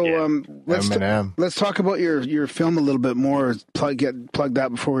Yeah. let's talk about your film a little bit more. Plug that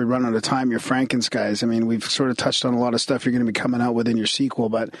before we run out of time. Your Frankenskies. I mean, we've sort of touched on a lot of stuff you're going to be coming out with in your sequel,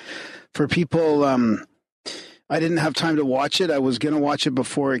 but for people, I didn't have time to watch it. I was going to watch it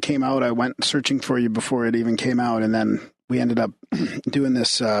before it came out. I went searching for you before it even came out, and then we ended up doing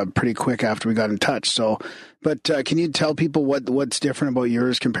this pretty quick after we got in touch. So, but can you tell people what's different about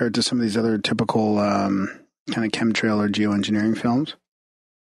yours compared to some of these other typical kind of chemtrail or geoengineering films?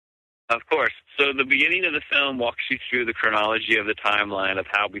 Of course. So the beginning of the film walks you through the chronology of the timeline of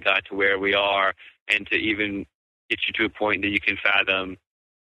how we got to where we are, and to even get you to a point that you can fathom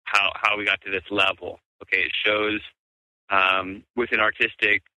how we got to this level. Okay, it shows with an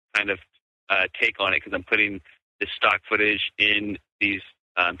artistic kind of take on it, because I'm putting the stock footage in these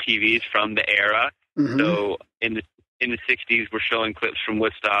TVs from the era. Mm-hmm. So in the 60s, we're showing clips from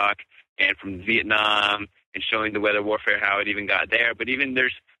Woodstock and from Vietnam, and showing the weather warfare, how it even got there. But even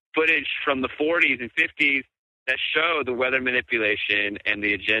there's footage from the 40s and 50s that show the weather manipulation and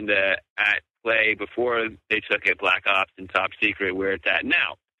the agenda at play before they took it Black Ops and Top Secret, where it's at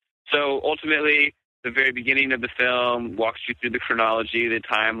now. So ultimately, the very beginning of the film walks you through the chronology, the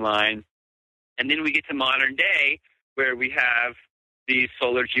timeline, and then we get to modern day, where we have these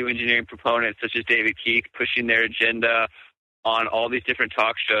solar geoengineering proponents such as David Keith pushing their agenda on all these different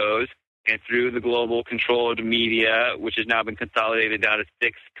talk shows and through the global controlled media, which has now been consolidated down to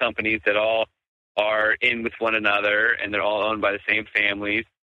 6 companies that all are in with one another, and they're all owned by the same families.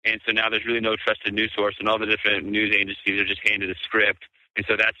 And so now there's really no trusted news source, and all the different news agencies are just handed a script. And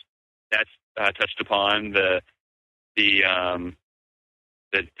so that's touched upon the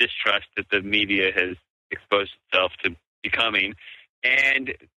distrust that the media has exposed itself to becoming.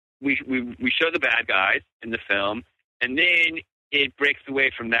 And we show the bad guys in the film, and then it breaks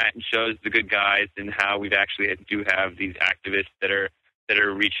away from that and shows the good guys, and how we've actually do have these activists that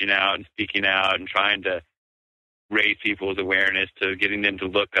are reaching out and speaking out and trying to raise people's awareness, to getting them to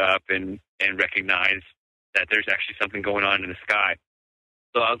look up and recognize that there's actually something going on in the sky.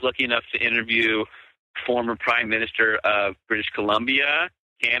 So I was lucky enough to interview former Prime Minister of British Columbia,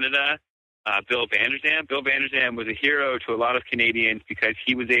 Canada, Bill Vander Zalm. Bill Vander Zalm was a hero to a lot of Canadians because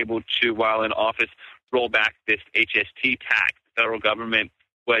he was able to, while in office, roll back this HST tax. The federal government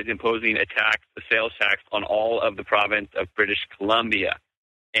was imposing a sales tax on all of the province of British Columbia.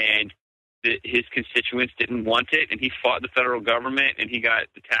 And his constituents didn't want it, and he fought the federal government, and he got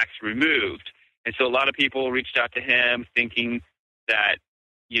the tax removed. And so a lot of people reached out to him thinking that,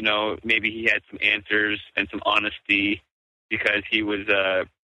 you know, maybe he had some answers and some honesty because he was a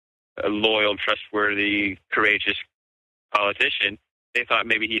loyal, trustworthy, courageous politician. They thought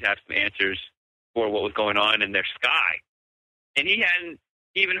maybe he'd have some answers for what was going on in their sky. And he hadn't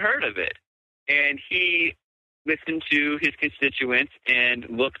even heard of it. And he listened to his constituents and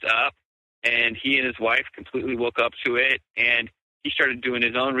looked up, and he and his wife completely woke up to it, and he started doing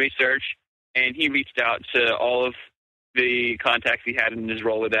his own research, and he reached out to all of the contacts he had in his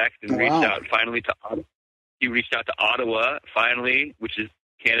Rolodex, and reached out finally to Ottawa. He reached out to Ottawa, finally, which is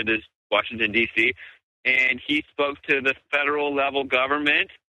Canada's Washington, D.C., and he spoke to the federal level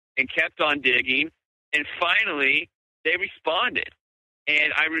government and kept on digging, and finally they responded.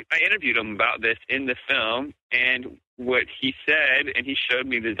 And I interviewed him about this in the film, and what he said, and he showed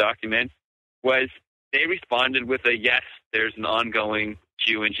me the document, was they responded with a yes, there's an ongoing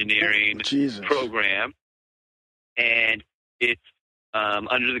geoengineering program, and it's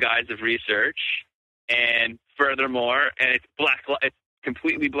under the guise of research, and furthermore, and it's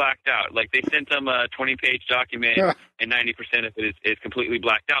completely blacked out. Like, they sent them a 20-page document, and 90% of it is completely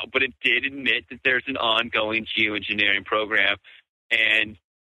blacked out, but it did admit that there's an ongoing geoengineering program, and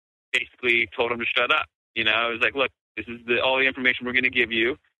basically told him to shut up. You know, it was like, look, this is all the information we're going to give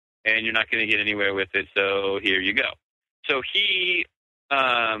you, and you're not going to get anywhere with it, so here you go. So he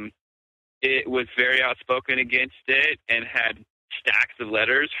it was very outspoken against it, and had stacks of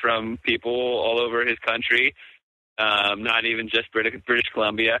letters from people all over his country, not even just British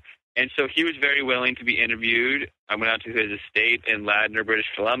Columbia. And so he was very willing to be interviewed. I went out to his estate in Ladner, British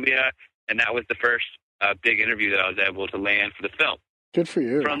Columbia, and that was the first big interview that I was able to land for the film. Good for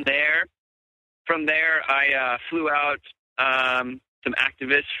you. From there, I flew out some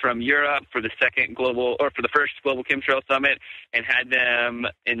activists from Europe for the first Global Chemtrail Summit, and had them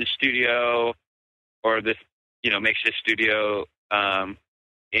in the studio, or this makeshift studio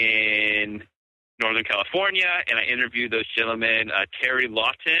in Northern California, and I interviewed those gentlemen. Terry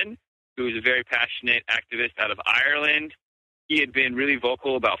Lawton, who is a very passionate activist out of Ireland. He had been really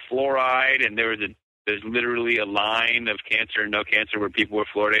vocal about fluoride, and there's literally a line of cancer and no cancer where people were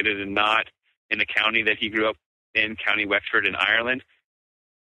fluoridated and not, in the county that he grew up in, County Wexford in Ireland.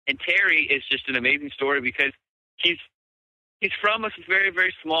 And Terry is just an amazing story because he's from a very,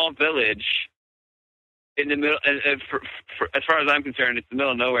 very small village in the middle. As far as I'm concerned, it's the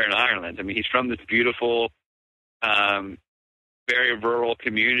middle of nowhere in Ireland. I mean, he's from this beautiful, very rural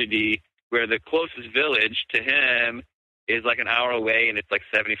community where the closest village to him is like an hour away, and it's like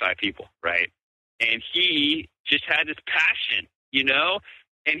 75 people, right? And he just had this passion,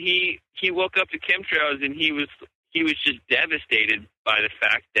 and he woke up to chemtrails, and he was just devastated by the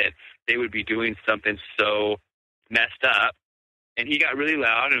fact that they would be doing something so messed up. And he got really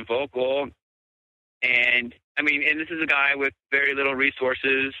loud and vocal. And this is a guy with very little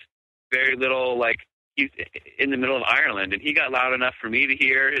resources, very little, he's in the middle of Ireland. And he got loud enough for me to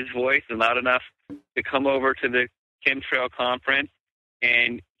hear his voice, and loud enough to come over to the chemtrail conference.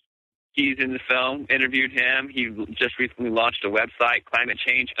 And he's in the film, interviewed him. He just recently launched a website,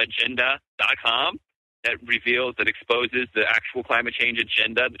 climatechangeagenda.com, that exposes the actual climate change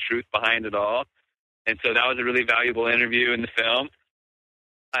agenda, the truth behind it all. And so that was a really valuable interview in the film.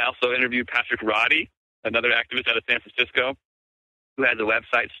 I also interviewed Patrick Roddy, another activist out of San Francisco, who has a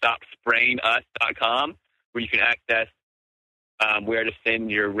website, stopsprayingus.com, where you can access where to send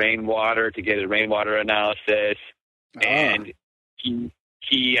your rainwater to get a rainwater analysis. And he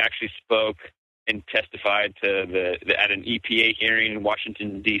actually spoke and testified to at an EPA hearing in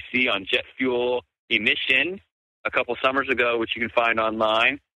Washington, D.C. on jet fuel emissions a couple summers ago, which you can find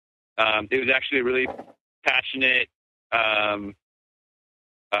online. It was actually a really passionate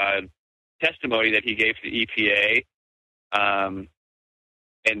testimony that he gave to the EPA.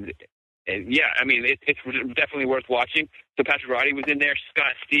 It's definitely worth watching. So Patrick Roddy was in there.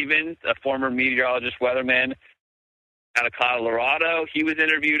 Scott Stevens, a former meteorologist, weatherman out of Colorado, he was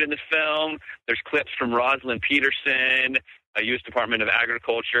interviewed in the film. There's clips from Rosalind Peterson, a U.S. Department of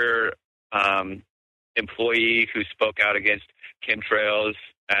Agriculture employee who spoke out against chemtrails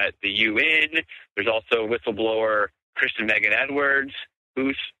at the UN. There's also whistleblower Kristen Megan Edwards,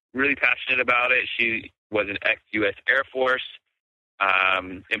 who's really passionate about it. She was an ex-U.S. Air Force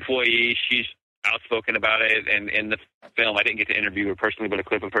employee. She's outspoken about it. And in the film, I didn't get to interview her personally, but a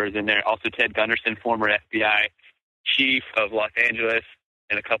clip of her is in there. Also, Ted Gunderson, former FBI chief of Los Angeles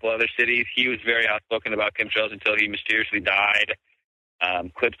and a couple other cities. He was very outspoken about chemtrails until he mysteriously died.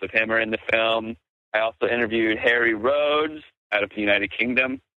 Clips of him are in the film. I also interviewed Harry Rhodes out of the United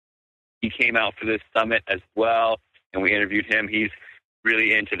Kingdom. He came out for this summit as well, and we interviewed him. He's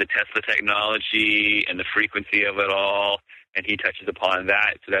really into the Tesla technology and the frequency of it all, and he touches upon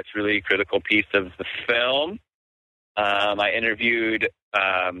that. So that's really a critical piece of the film. I interviewed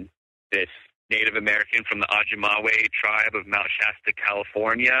this Native American from the Ajamawe tribe of Mount Shasta,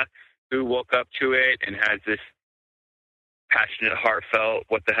 California, who woke up to it and has this passionate, heartfelt,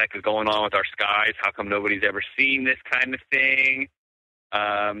 what the heck is going on with our skies? How come nobody's ever seen this kind of thing?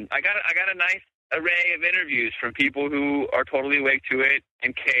 I got a nice array of interviews from people who are totally awake to it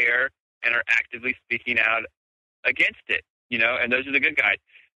and care and are actively speaking out against it, and those are the good guys.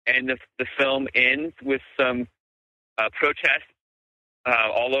 And the film ends with some protests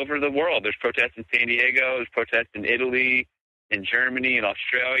all over the world. There's protests in San Diego, there's protests in Italy, in Germany, in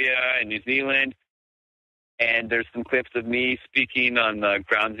Australia, in New Zealand. And there's some clips of me speaking on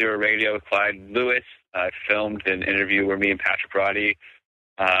Ground Zero Radio with Clyde Lewis. I filmed an interview where me and Patrick Roddy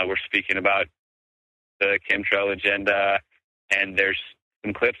were speaking about the chemtrail agenda. And there's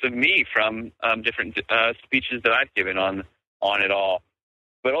some clips of me from different speeches that I've given on it all.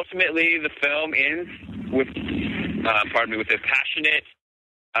 But ultimately, the film ends with, with a passionate,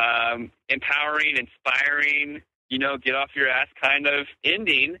 empowering, inspiring, get off your ass kind of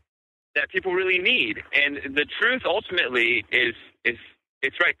ending that people really need. And the truth ultimately is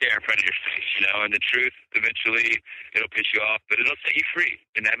it's right there in front of your face, and the truth eventually it'll piss you off, but it'll set you free.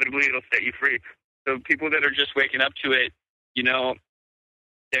 Inevitably it'll set you free. So people that are just waking up to it,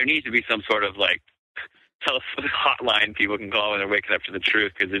 there needs to be some sort of telephone hotline people can call when they're waking up to the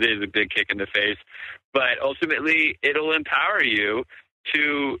truth, because it is a big kick in the face. But ultimately it'll empower you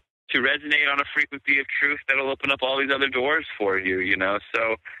to resonate on a frequency of truth that'll open up all these other doors for you, you know.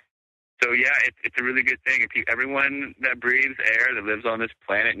 So yeah, it's a really good thing. Everyone that breathes air, that lives on this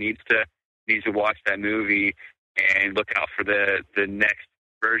planet, needs to watch that movie and look out for the next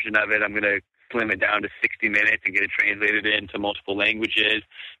version of it. I'm going to slim it down to 60 minutes and get it translated into multiple languages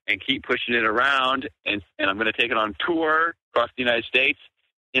and keep pushing it around. And I'm going to take it on tour across the United States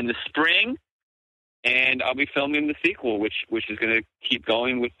in the spring. And I'll be filming the sequel, which is going to keep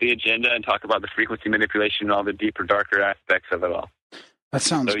going with the agenda and talk about the frequency manipulation and all the deeper, darker aspects of it all. That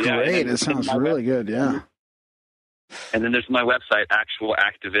sounds great. It sounds really good, yeah. And then there's my website, Actual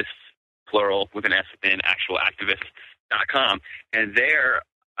Activists, plural, with an S in actualactivists.com. And there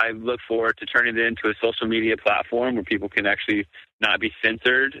I look forward to turning it into a social media platform where people can actually not be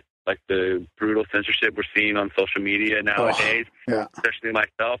censored, like the brutal censorship we're seeing on social media nowadays, especially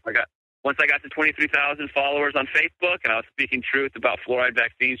myself. Once I got to 23,000 followers on Facebook and I was speaking truth about fluoride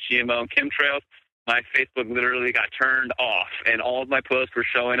vaccines, GMO, and chemtrails, my Facebook literally got turned off, and all of my posts were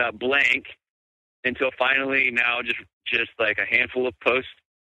showing up blank until finally now just like a handful of posts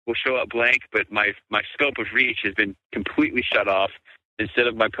will show up blank, but my scope of reach has been completely shut off. Instead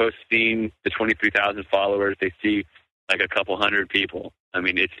of my posts seeing the 23,000 followers, they see like a couple hundred people. I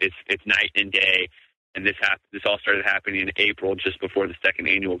mean, it's night and day. And this all started happening in April, just before the second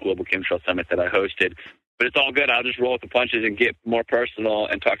annual Global Chemtrail Summit that I hosted. But it's all good. I'll just roll with the punches and get more personal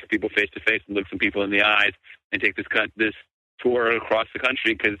and talk to people face to face and look some people in the eyes and take this tour across the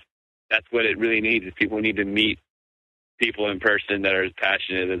country, because that's what it really needs. Is people need to meet people in person that are as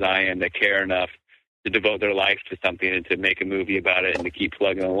passionate as I am, that care enough to devote their life to something and to make a movie about it and to keep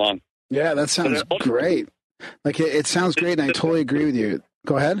plugging along. Yeah, that sounds great. Like it sounds great, and I totally agree with you.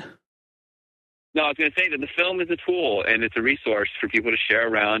 Go ahead. No, I was going to say that the film is a tool and it's a resource for people to share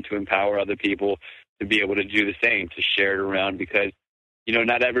around, to empower other people to be able to do the same, to share it around, because, you know,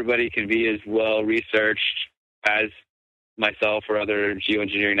 not everybody can be as well researched as myself or other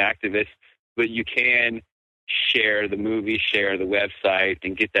geoengineering activists, but you can share the movie, share the website,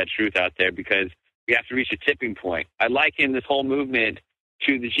 and get that truth out there, because we have to reach a tipping point. I liken this whole movement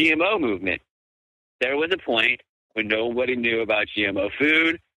to the GMO movement. There was a point when nobody knew about GMO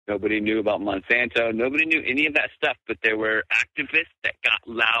food. Nobody knew about Monsanto. Nobody knew any of that stuff, but there were activists that got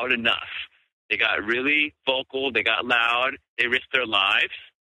loud enough. They got really vocal. They got loud. They risked their lives.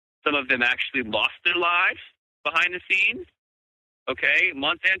 Some of them actually lost their lives behind the scenes. Okay?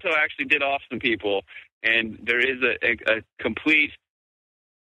 Monsanto actually did off some people, and there is a complete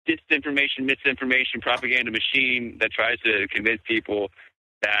disinformation, misinformation, propaganda machine that tries to convince people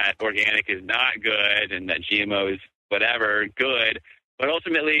that organic is not good and that GMO is whatever, good. But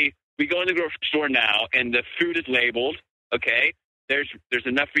ultimately, we go in the grocery store now, and the food is labeled, okay? There's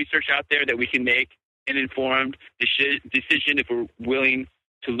enough research out there that we can make an informed decision if we're willing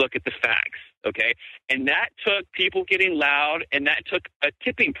to look at the facts, okay? And that took people getting loud, and that took a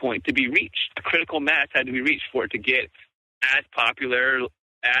tipping point to be reached. A critical mass had to be reached for it to get as popular,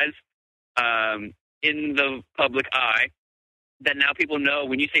 as in the public eye, that now people know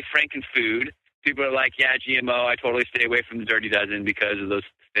when you say Frankenfood, people are like, yeah, GMO, I totally stay away from the Dirty Dozen because of those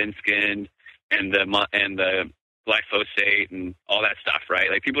thin-skinned and the glyphosate and all that stuff, right?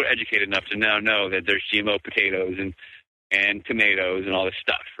 Like, people are educated enough to now know that there's GMO potatoes and tomatoes and all this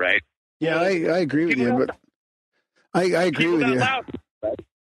stuff, right? Yeah, I agree with you, but I agree with you. Loud, right?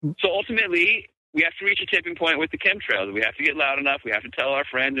 So ultimately, we have to reach a tipping point with the chemtrails. We have to get loud enough. We have to tell our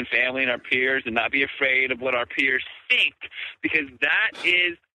friends and family and our peers and not be afraid of what our peers think, because that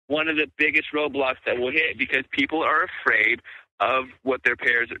is one of the biggest roadblocks that we'll hit, because people are afraid of what their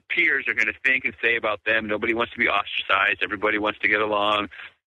peers are going to think and say about them. Nobody wants to be ostracized. Everybody wants to get along.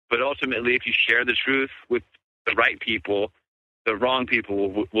 But ultimately, if you share the truth with the right people, the wrong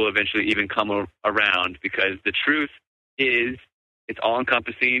people will eventually even come around, because the truth is, it's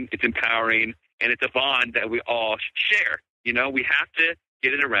all-encompassing, it's empowering, and it's a bond that we all share. You know, we have to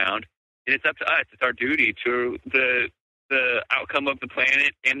get it around, and it's up to us. It's our duty to the outcome of the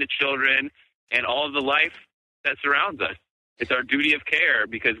planet and the children and all of the life that surrounds us. It's our duty of care,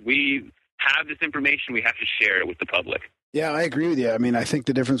 because we have this information. We have to share it with the public. Yeah, I agree with you. I mean, I think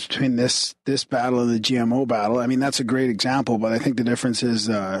the difference between this battle and the GMO battle, I mean, that's a great example, but I think the difference is,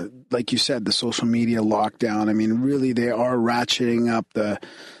 like you said, the social media lockdown. I mean, really, they are ratcheting up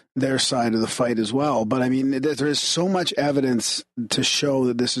their side of the fight as well. But I mean, there is so much evidence to show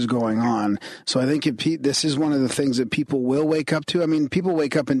that this is going on. So I think this is one of the things that people will wake up to. I mean, people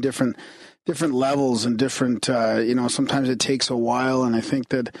wake up in different levels and different, sometimes it takes a while. And I think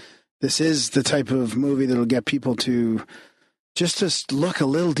that this is the type of movie that'll get people to just to look a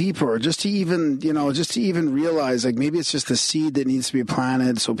little deeper, or just to even realize, like, maybe it's just a seed that needs to be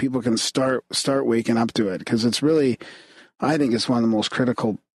planted so people can start waking up to it. Because it's really, I think it's one of the most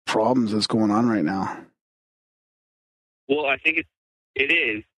critical problems that's going on right now. Well, I think it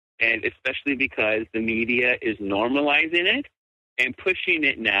is, and especially because the media is normalizing it and pushing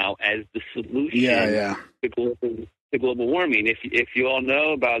it now as the solution to global warming. If you all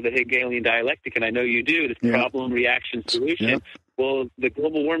know about the Hegelian dialectic, and I know you do, this problem, reaction, solution. Yep. Well, the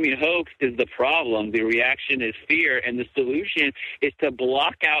global warming hoax is the problem. The reaction is fear, and the solution is to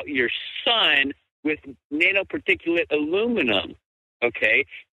block out your sun with nanoparticulate aluminum. Okay?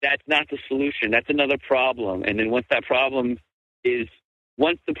 That's not the solution. That's another problem. And then once they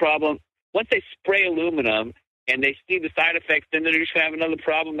spray aluminum and they see the side effects, then they're just going to have another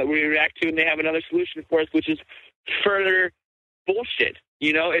problem that we react to, and they have another solution for us, which is further bullshit.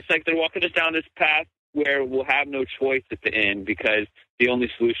 You know, it's like they're walking us down this path where we'll have no choice at the end because the only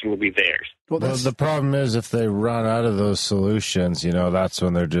solution will be theirs. Well, the problem is if they run out of those solutions, that's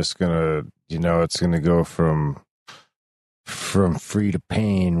when they're just going to, it's going to go from free to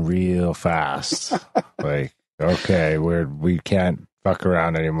pain real fast. Like, okay, we can't fuck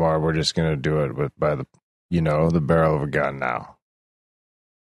around anymore. We're just going to do it by the barrel of a gun now.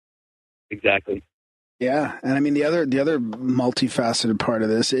 Exactly. Yeah, and I mean the other multifaceted part of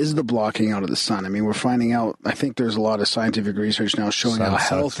this is the blocking out of the sun. I mean, we're finding out. I think there's a lot of scientific research now showing how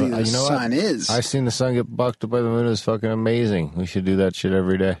healthy the sun is. I've seen the sun get bucked up by the moon. It's fucking amazing. We should do that shit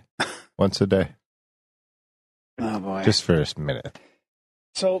every day, once a day. Oh boy, just for a minute.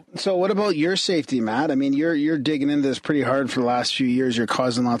 So what about your safety, Matt? I mean, you're digging into this pretty hard for the last few years. You're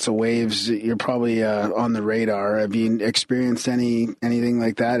causing lots of waves. You're probably on the radar. Have you experienced anything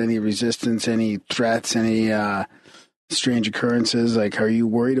like that? Any resistance? Any threats? Any strange occurrences? Like, are you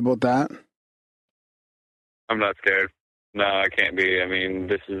worried about that? I'm not scared. No, I can't be. I mean,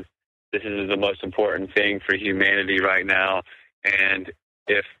 this is the most important thing for humanity right now. And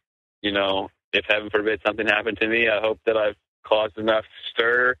if heaven forbid something happened to me, I hope that I've caused enough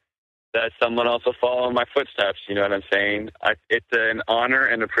stir that someone else will follow in my footsteps. You know what I'm saying? It's an honor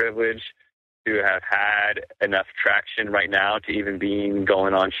and a privilege to have had enough traction right now to even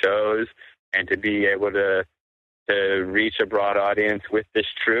going on shows and to be able to reach a broad audience with this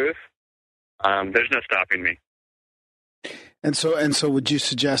truth. There's no stopping me. And so would you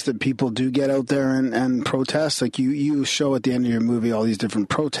suggest that people do get out there and protest? Like you show at the end of your movie all these different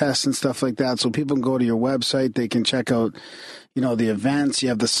protests and stuff like that. So people can go to your website. They can check out, the events. You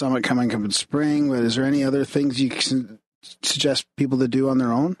have the summit coming up in spring. But is there any other things you can suggest people to do on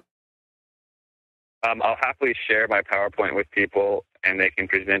their own? I'll happily share my PowerPoint with people and they can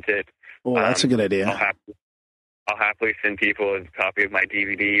present it. Oh, that's a good idea. I'll happily send people a copy of my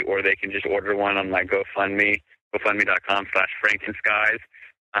DVD, or they can just order one on my GoFundMe. GoFundMe.com/Frankenskies,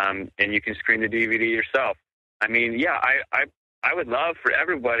 and you can screen the DVD yourself. I mean, yeah, I would love for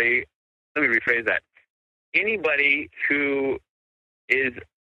everybody, let me rephrase that, anybody who is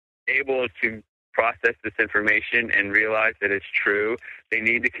able to process this information and realize that it's true, they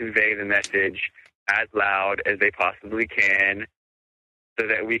need to convey the message as loud as they possibly can so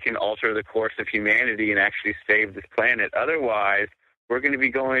that we can alter the course of humanity and actually save this planet. Otherwise, we're going to be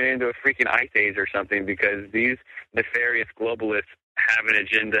going into a freaking ice age or something because these nefarious globalists have an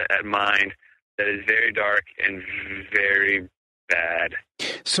agenda at mind that is very dark and very bad.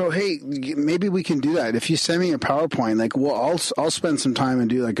 So, hey, maybe we can do that. If you send me your PowerPoint, I'll spend some time and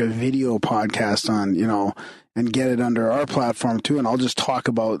do like a video podcast on, and get it under our platform too. And I'll just talk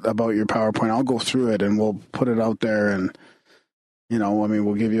about your PowerPoint. I'll go through it and we'll put it out there and,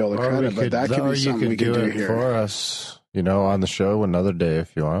 we'll give you all the credit, but that could be something we could do here for us. On the show another day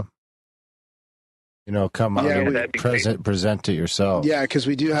if you want. Come out and present it yourself. Yeah, because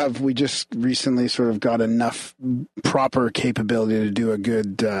we just recently sort of got enough proper capability to do a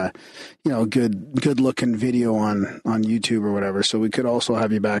good, good looking video on YouTube or whatever. So we could also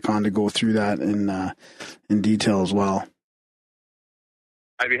have you back on to go through that in detail as well.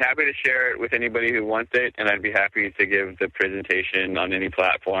 I'd be happy to share it with anybody who wants it, and I'd be happy to give the presentation on any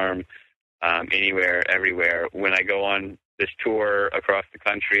platform. Anywhere, everywhere. When I go on this tour across the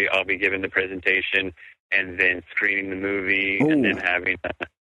country, I'll be giving the presentation and then screening the movie. Ooh. And then having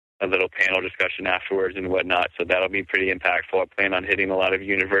a little panel discussion afterwards and whatnot. So that'll be pretty impactful. I plan on hitting a lot of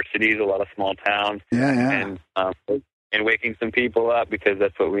universities, a lot of small towns, and waking some people up because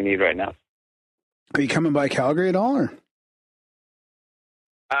that's what we need right now. Are you coming by Calgary at all? Or?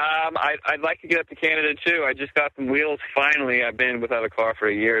 I'd like to get up to Canada, too. I just got some wheels, finally. I've been without a car for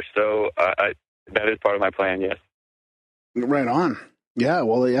a year, so that is part of my plan, yes. Right on. Yeah,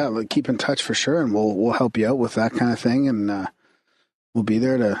 well, keep in touch for sure, and we'll help you out with that kind of thing. And we'll be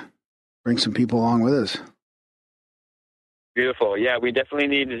there to bring some people along with us. Beautiful. Yeah, we definitely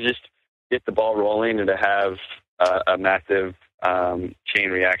need to just get the ball rolling and to have a massive chain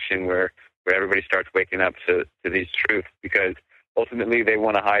reaction where everybody starts waking up to these truths, because ultimately they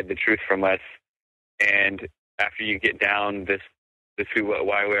want to hide the truth from us. And after you get down this who, what,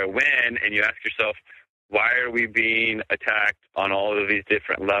 why, where, when, and you ask yourself, why are we being attacked on all of these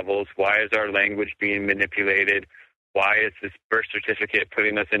different levels? Why is our language being manipulated? Why is this birth certificate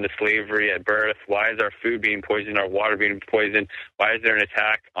putting us into slavery at birth? Why is our food being poisoned, our water being poisoned? Why is there an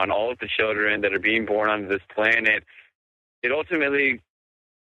attack on all of the children that are being born onto this planet? It ultimately,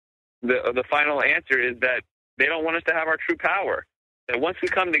 the final answer is that they don't want us to have our true power. That once we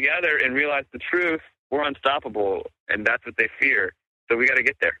come together and realize the truth, we're unstoppable, and that's what they fear. So we got to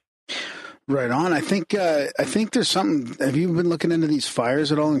get there. Right on. I think there's something. Have you been looking into these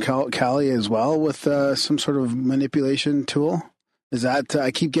fires at all in Cali as well with some sort of manipulation tool? Is that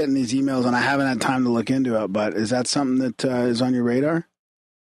I keep getting these emails and I haven't had time to look into it, but is that something that is on your radar?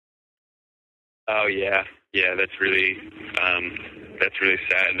 Oh yeah, that's really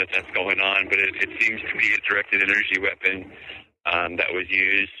sad that that's going on. But it seems to be a directed energy weapon that was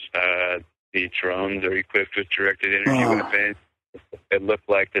used. The drones are equipped with directed energy weapons. It looked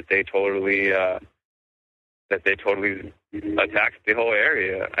like that they totally attacked the whole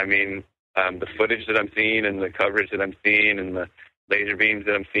area. I mean, the footage that I'm seeing and the coverage that I'm seeing and the laser beams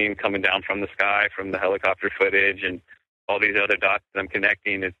that I'm seeing coming down from the sky from the helicopter footage and all these other dots that I'm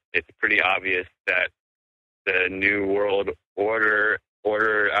connecting, it's pretty obvious that the new world order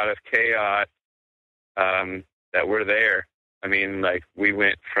out of chaos, that we're there. I mean, like, we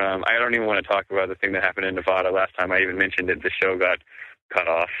went from, I don't even want to talk about the thing that happened in Nevada last time I even mentioned it. The show got cut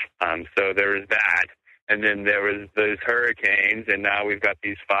off. So there was that. And then there was those hurricanes, and now we've got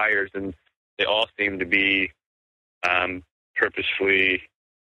these fires, and they all seem to be purposefully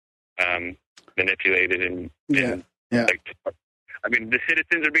manipulated and like, I mean, the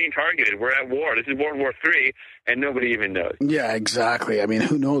citizens are being targeted. We're at war. This is World War III, and nobody even knows. Yeah, exactly. I mean,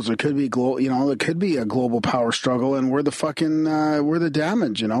 who knows? There could be there could be a global power struggle, and we're the fucking we're the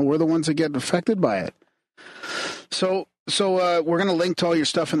damage. We're the ones that get affected by it. So we're gonna link to all your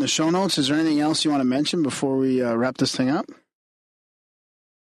stuff in the show notes. Is there anything else you want to mention before we wrap this thing up?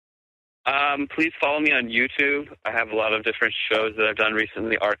 Please follow me on YouTube. I have a lot of different shows that I've done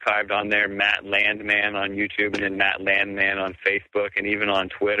recently archived on there. Matt Landman on YouTube, and then Matt Landman on Facebook, and even on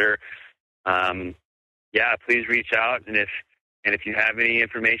Twitter. Please reach out, and if you have any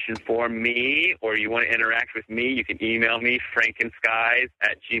information for me or you want to interact with me, you can email me,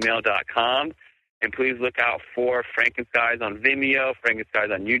 frankenskies@gmail.com. And please look out for Frankenskies on Vimeo,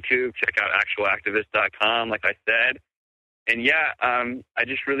 Frankenskies on YouTube. Check out actualactivist.com, like I said. And I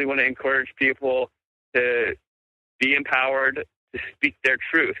just really want to encourage people to be empowered to speak their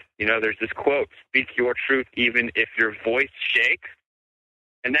truth. There's this quote, "Speak your truth even if your voice shakes."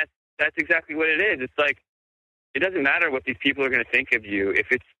 And that's exactly what it is. It's like, it doesn't matter what these people are going to think of you.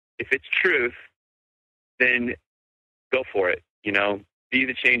 If it's truth, then go for it. Be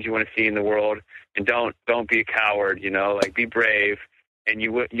the change you want to see in the world, and don't be a coward. Like, be brave, and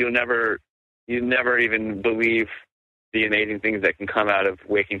you'll never even believe the amazing things that can come out of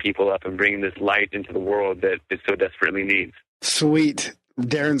waking people up and bringing this light into the world that it so desperately needs. Sweet.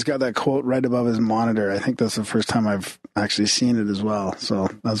 Darren's got that quote right above his monitor. I think that's the first time I've actually seen it as well. So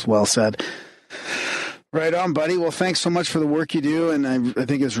that's well said. Right on, buddy. Well, thanks so much for the work you do, and I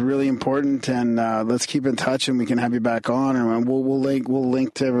think it's really important. And let's keep in touch, and we can have you back on, and we'll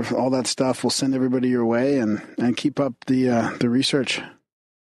link to all that stuff. We'll send everybody your way, and keep up the research.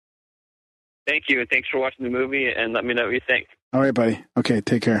 Thank you, and thanks for watching the movie, and let me know what you think. All right, buddy. Okay,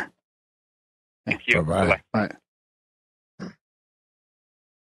 take care. Thank you. Bye-bye. Bye.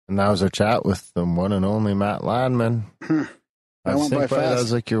 And that was our chat with the one and only Matt Landman. That went by fast. That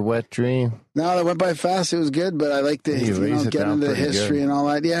was like your wet dream. No, that went by fast. It was good, but I like to get into the history and all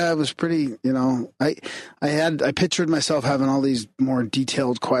that. Yeah, it was pretty. I pictured myself having all these more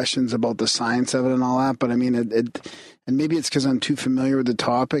detailed questions about the science of it and all that. But I mean, and maybe it's because I'm too familiar with the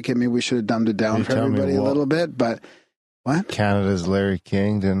topic, and maybe we should have dumbed it down for everybody a little bit. But what? Canada's Larry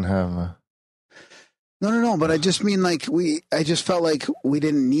King didn't have a. No. But I just mean, like, I just felt like we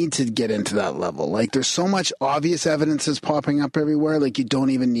didn't need to get into that level. Like, there's so much obvious evidence that's popping up everywhere. Like, you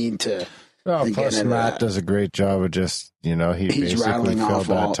don't even need to. Well, plus Matt does a great job of just, he's basically filled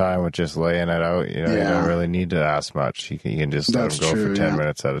that time with just laying it out. You don't really need to ask much. You can just let him go for 10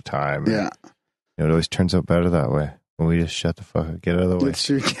 minutes at a time. Yeah. It always turns out better that way. When we just shut the fuck up, get out of the way. It's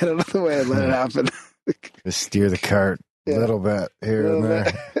true. Get out of the way and let it happen. Just steer the cart a little bit here and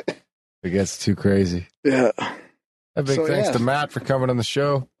there. It gets too crazy. Yeah. A big So, thanks yeah. to Matt for coming on the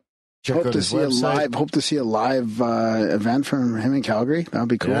show. Check Hope out to his see website. Hope to see a live event from him in Calgary. That would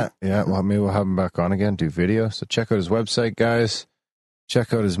be cool. Yeah. Well, maybe we'll have him back on again, do video. So check out his website, guys.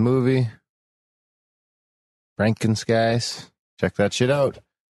 Check out his movie, Frankenskies. Check that shit out.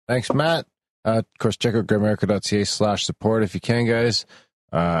 Thanks, Matt. Of course, check out grimerica.ca/support if you can, guys.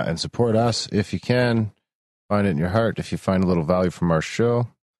 And support us if you can. Find it in your heart. If you find a little value from our show,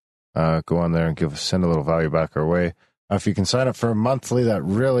 go on there and send a little value back our way. If you can sign up for a monthly, that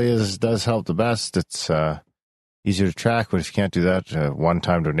really does help the best. It's easier to track, but if you can't do that,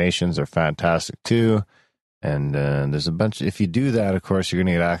 one-time donations are fantastic too. And there's a bunch. If you do that, of course, you're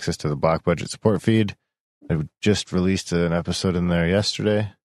going to get access to the Black Budget support feed. I just released an episode in there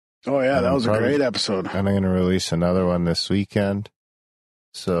yesterday. Oh, yeah, that was a great episode. And I'm going to release another one this weekend.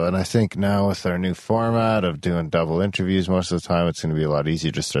 So, and I think now with our new format of doing double interviews most of the time, it's going to be a lot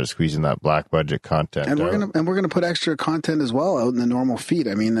easier to start squeezing that Black Budget content. And we're gonna put extra content as well out in the normal feed.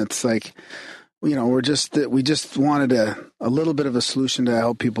 I mean, it's like, we just wanted a little bit of a solution to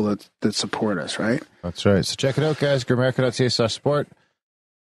help people that support us, right? That's right. So check it out, guys. Grimerica.ca/support.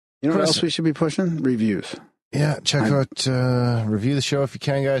 You know what else we should be pushing? Reviews. Yeah, check out, review the show if you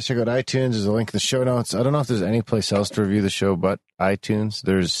can, guys. Check out iTunes. There's a link in the show notes. I don't know if there's any place else to review the show but iTunes.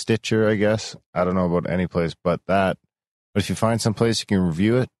 There's Stitcher, I guess. I don't know about any place but that. But if you find some place you can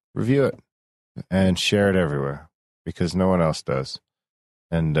review it, and share it everywhere, because no one else does.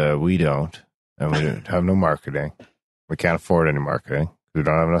 And we don't. And we have no marketing. We can't afford any marketing. We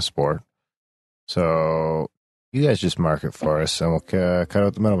don't have enough support. So you guys just market for us, and we'll cut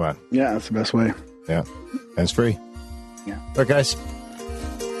out the middleman. Yeah, that's the best way. Yeah. And it's free. Yeah. All right, guys.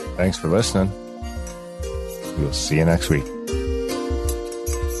 Thanks for listening. We'll see you next week.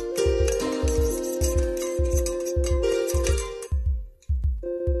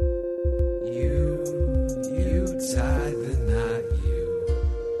 You tied the knot,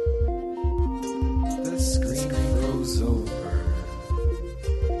 the screen goes over,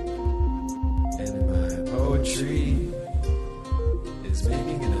 and my poetry is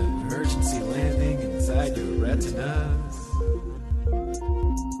making an emergency landing inside your retinas.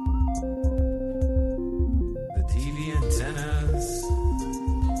 The TV antennas,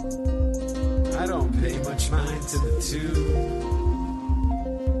 I don't pay much mind to the two.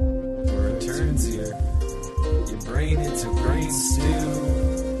 For it turns your brain into brain stew.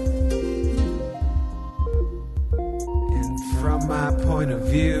 And from my point of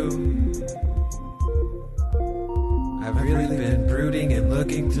view, I've really been brooding and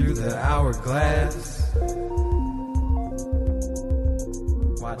looking through the hourglass.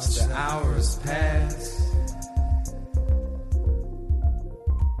 Watch the hours pass.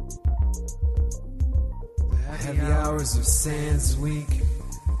 The heavy hours of Sands Week,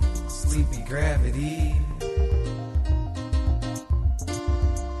 sleepy gravity.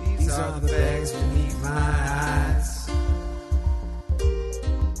 These are the bags beneath my eyes.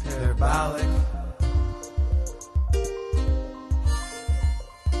 Parabolic.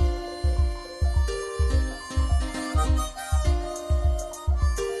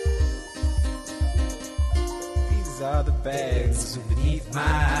 These are the bags beneath my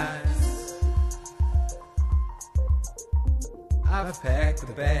eyes. I've packed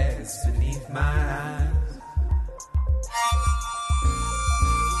the bags beneath my eyes.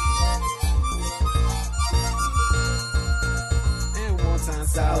 And once on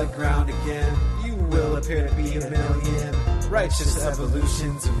solid ground again, you will appear to be a million righteous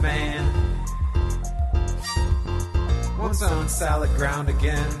evolutions of man. Once on solid ground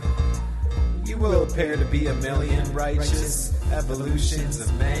again, you will appear to be a million righteous evolutions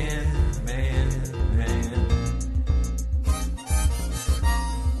of man, man, man.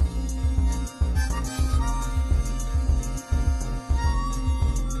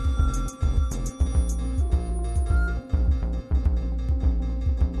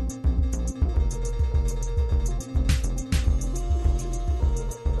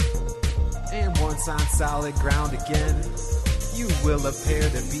 And once on solid ground again, you will appear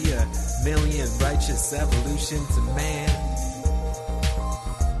to be a million righteous evolutions of man.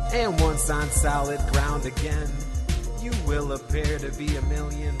 And once on solid ground again, you will appear to be a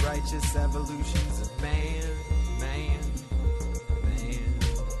million righteous evolutions of man, man, man.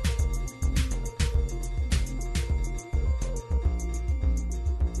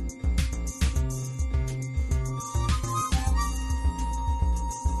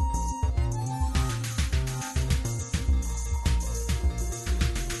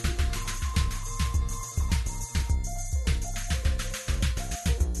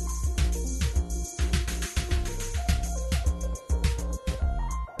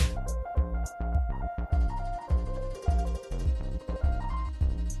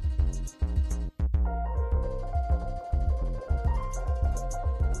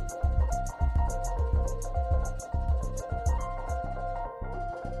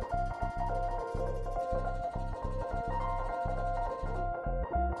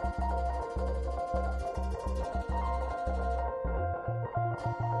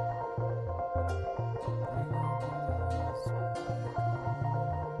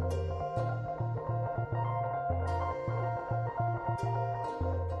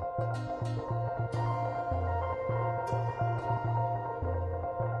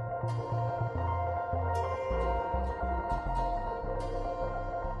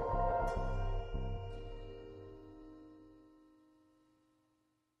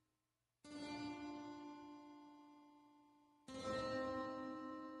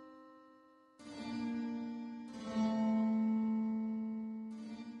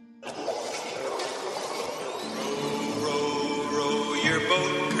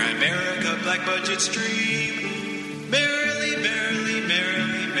 black budget stream. Merrily, merrily,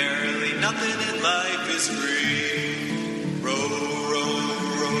 merrily, merrily, nothing in life is free. Row, row,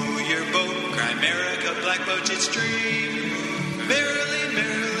 row your boat, Grimerica, black budget stream. Merrily,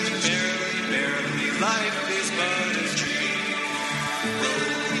 merrily, merrily, merrily, life is but a dream. Row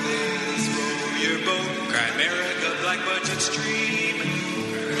your boat, Grimerica, black budget stream.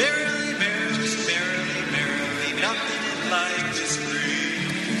 Merrily, merrily, merrily, merrily, nothing in life is free.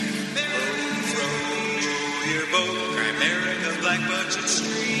 Row your boat, Grimerica, black budget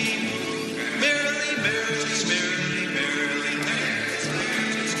stream. Merrily, merrily, merrily, merrily,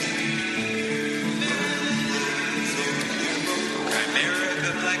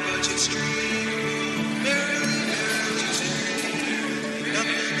 Grimerica, black budget stream.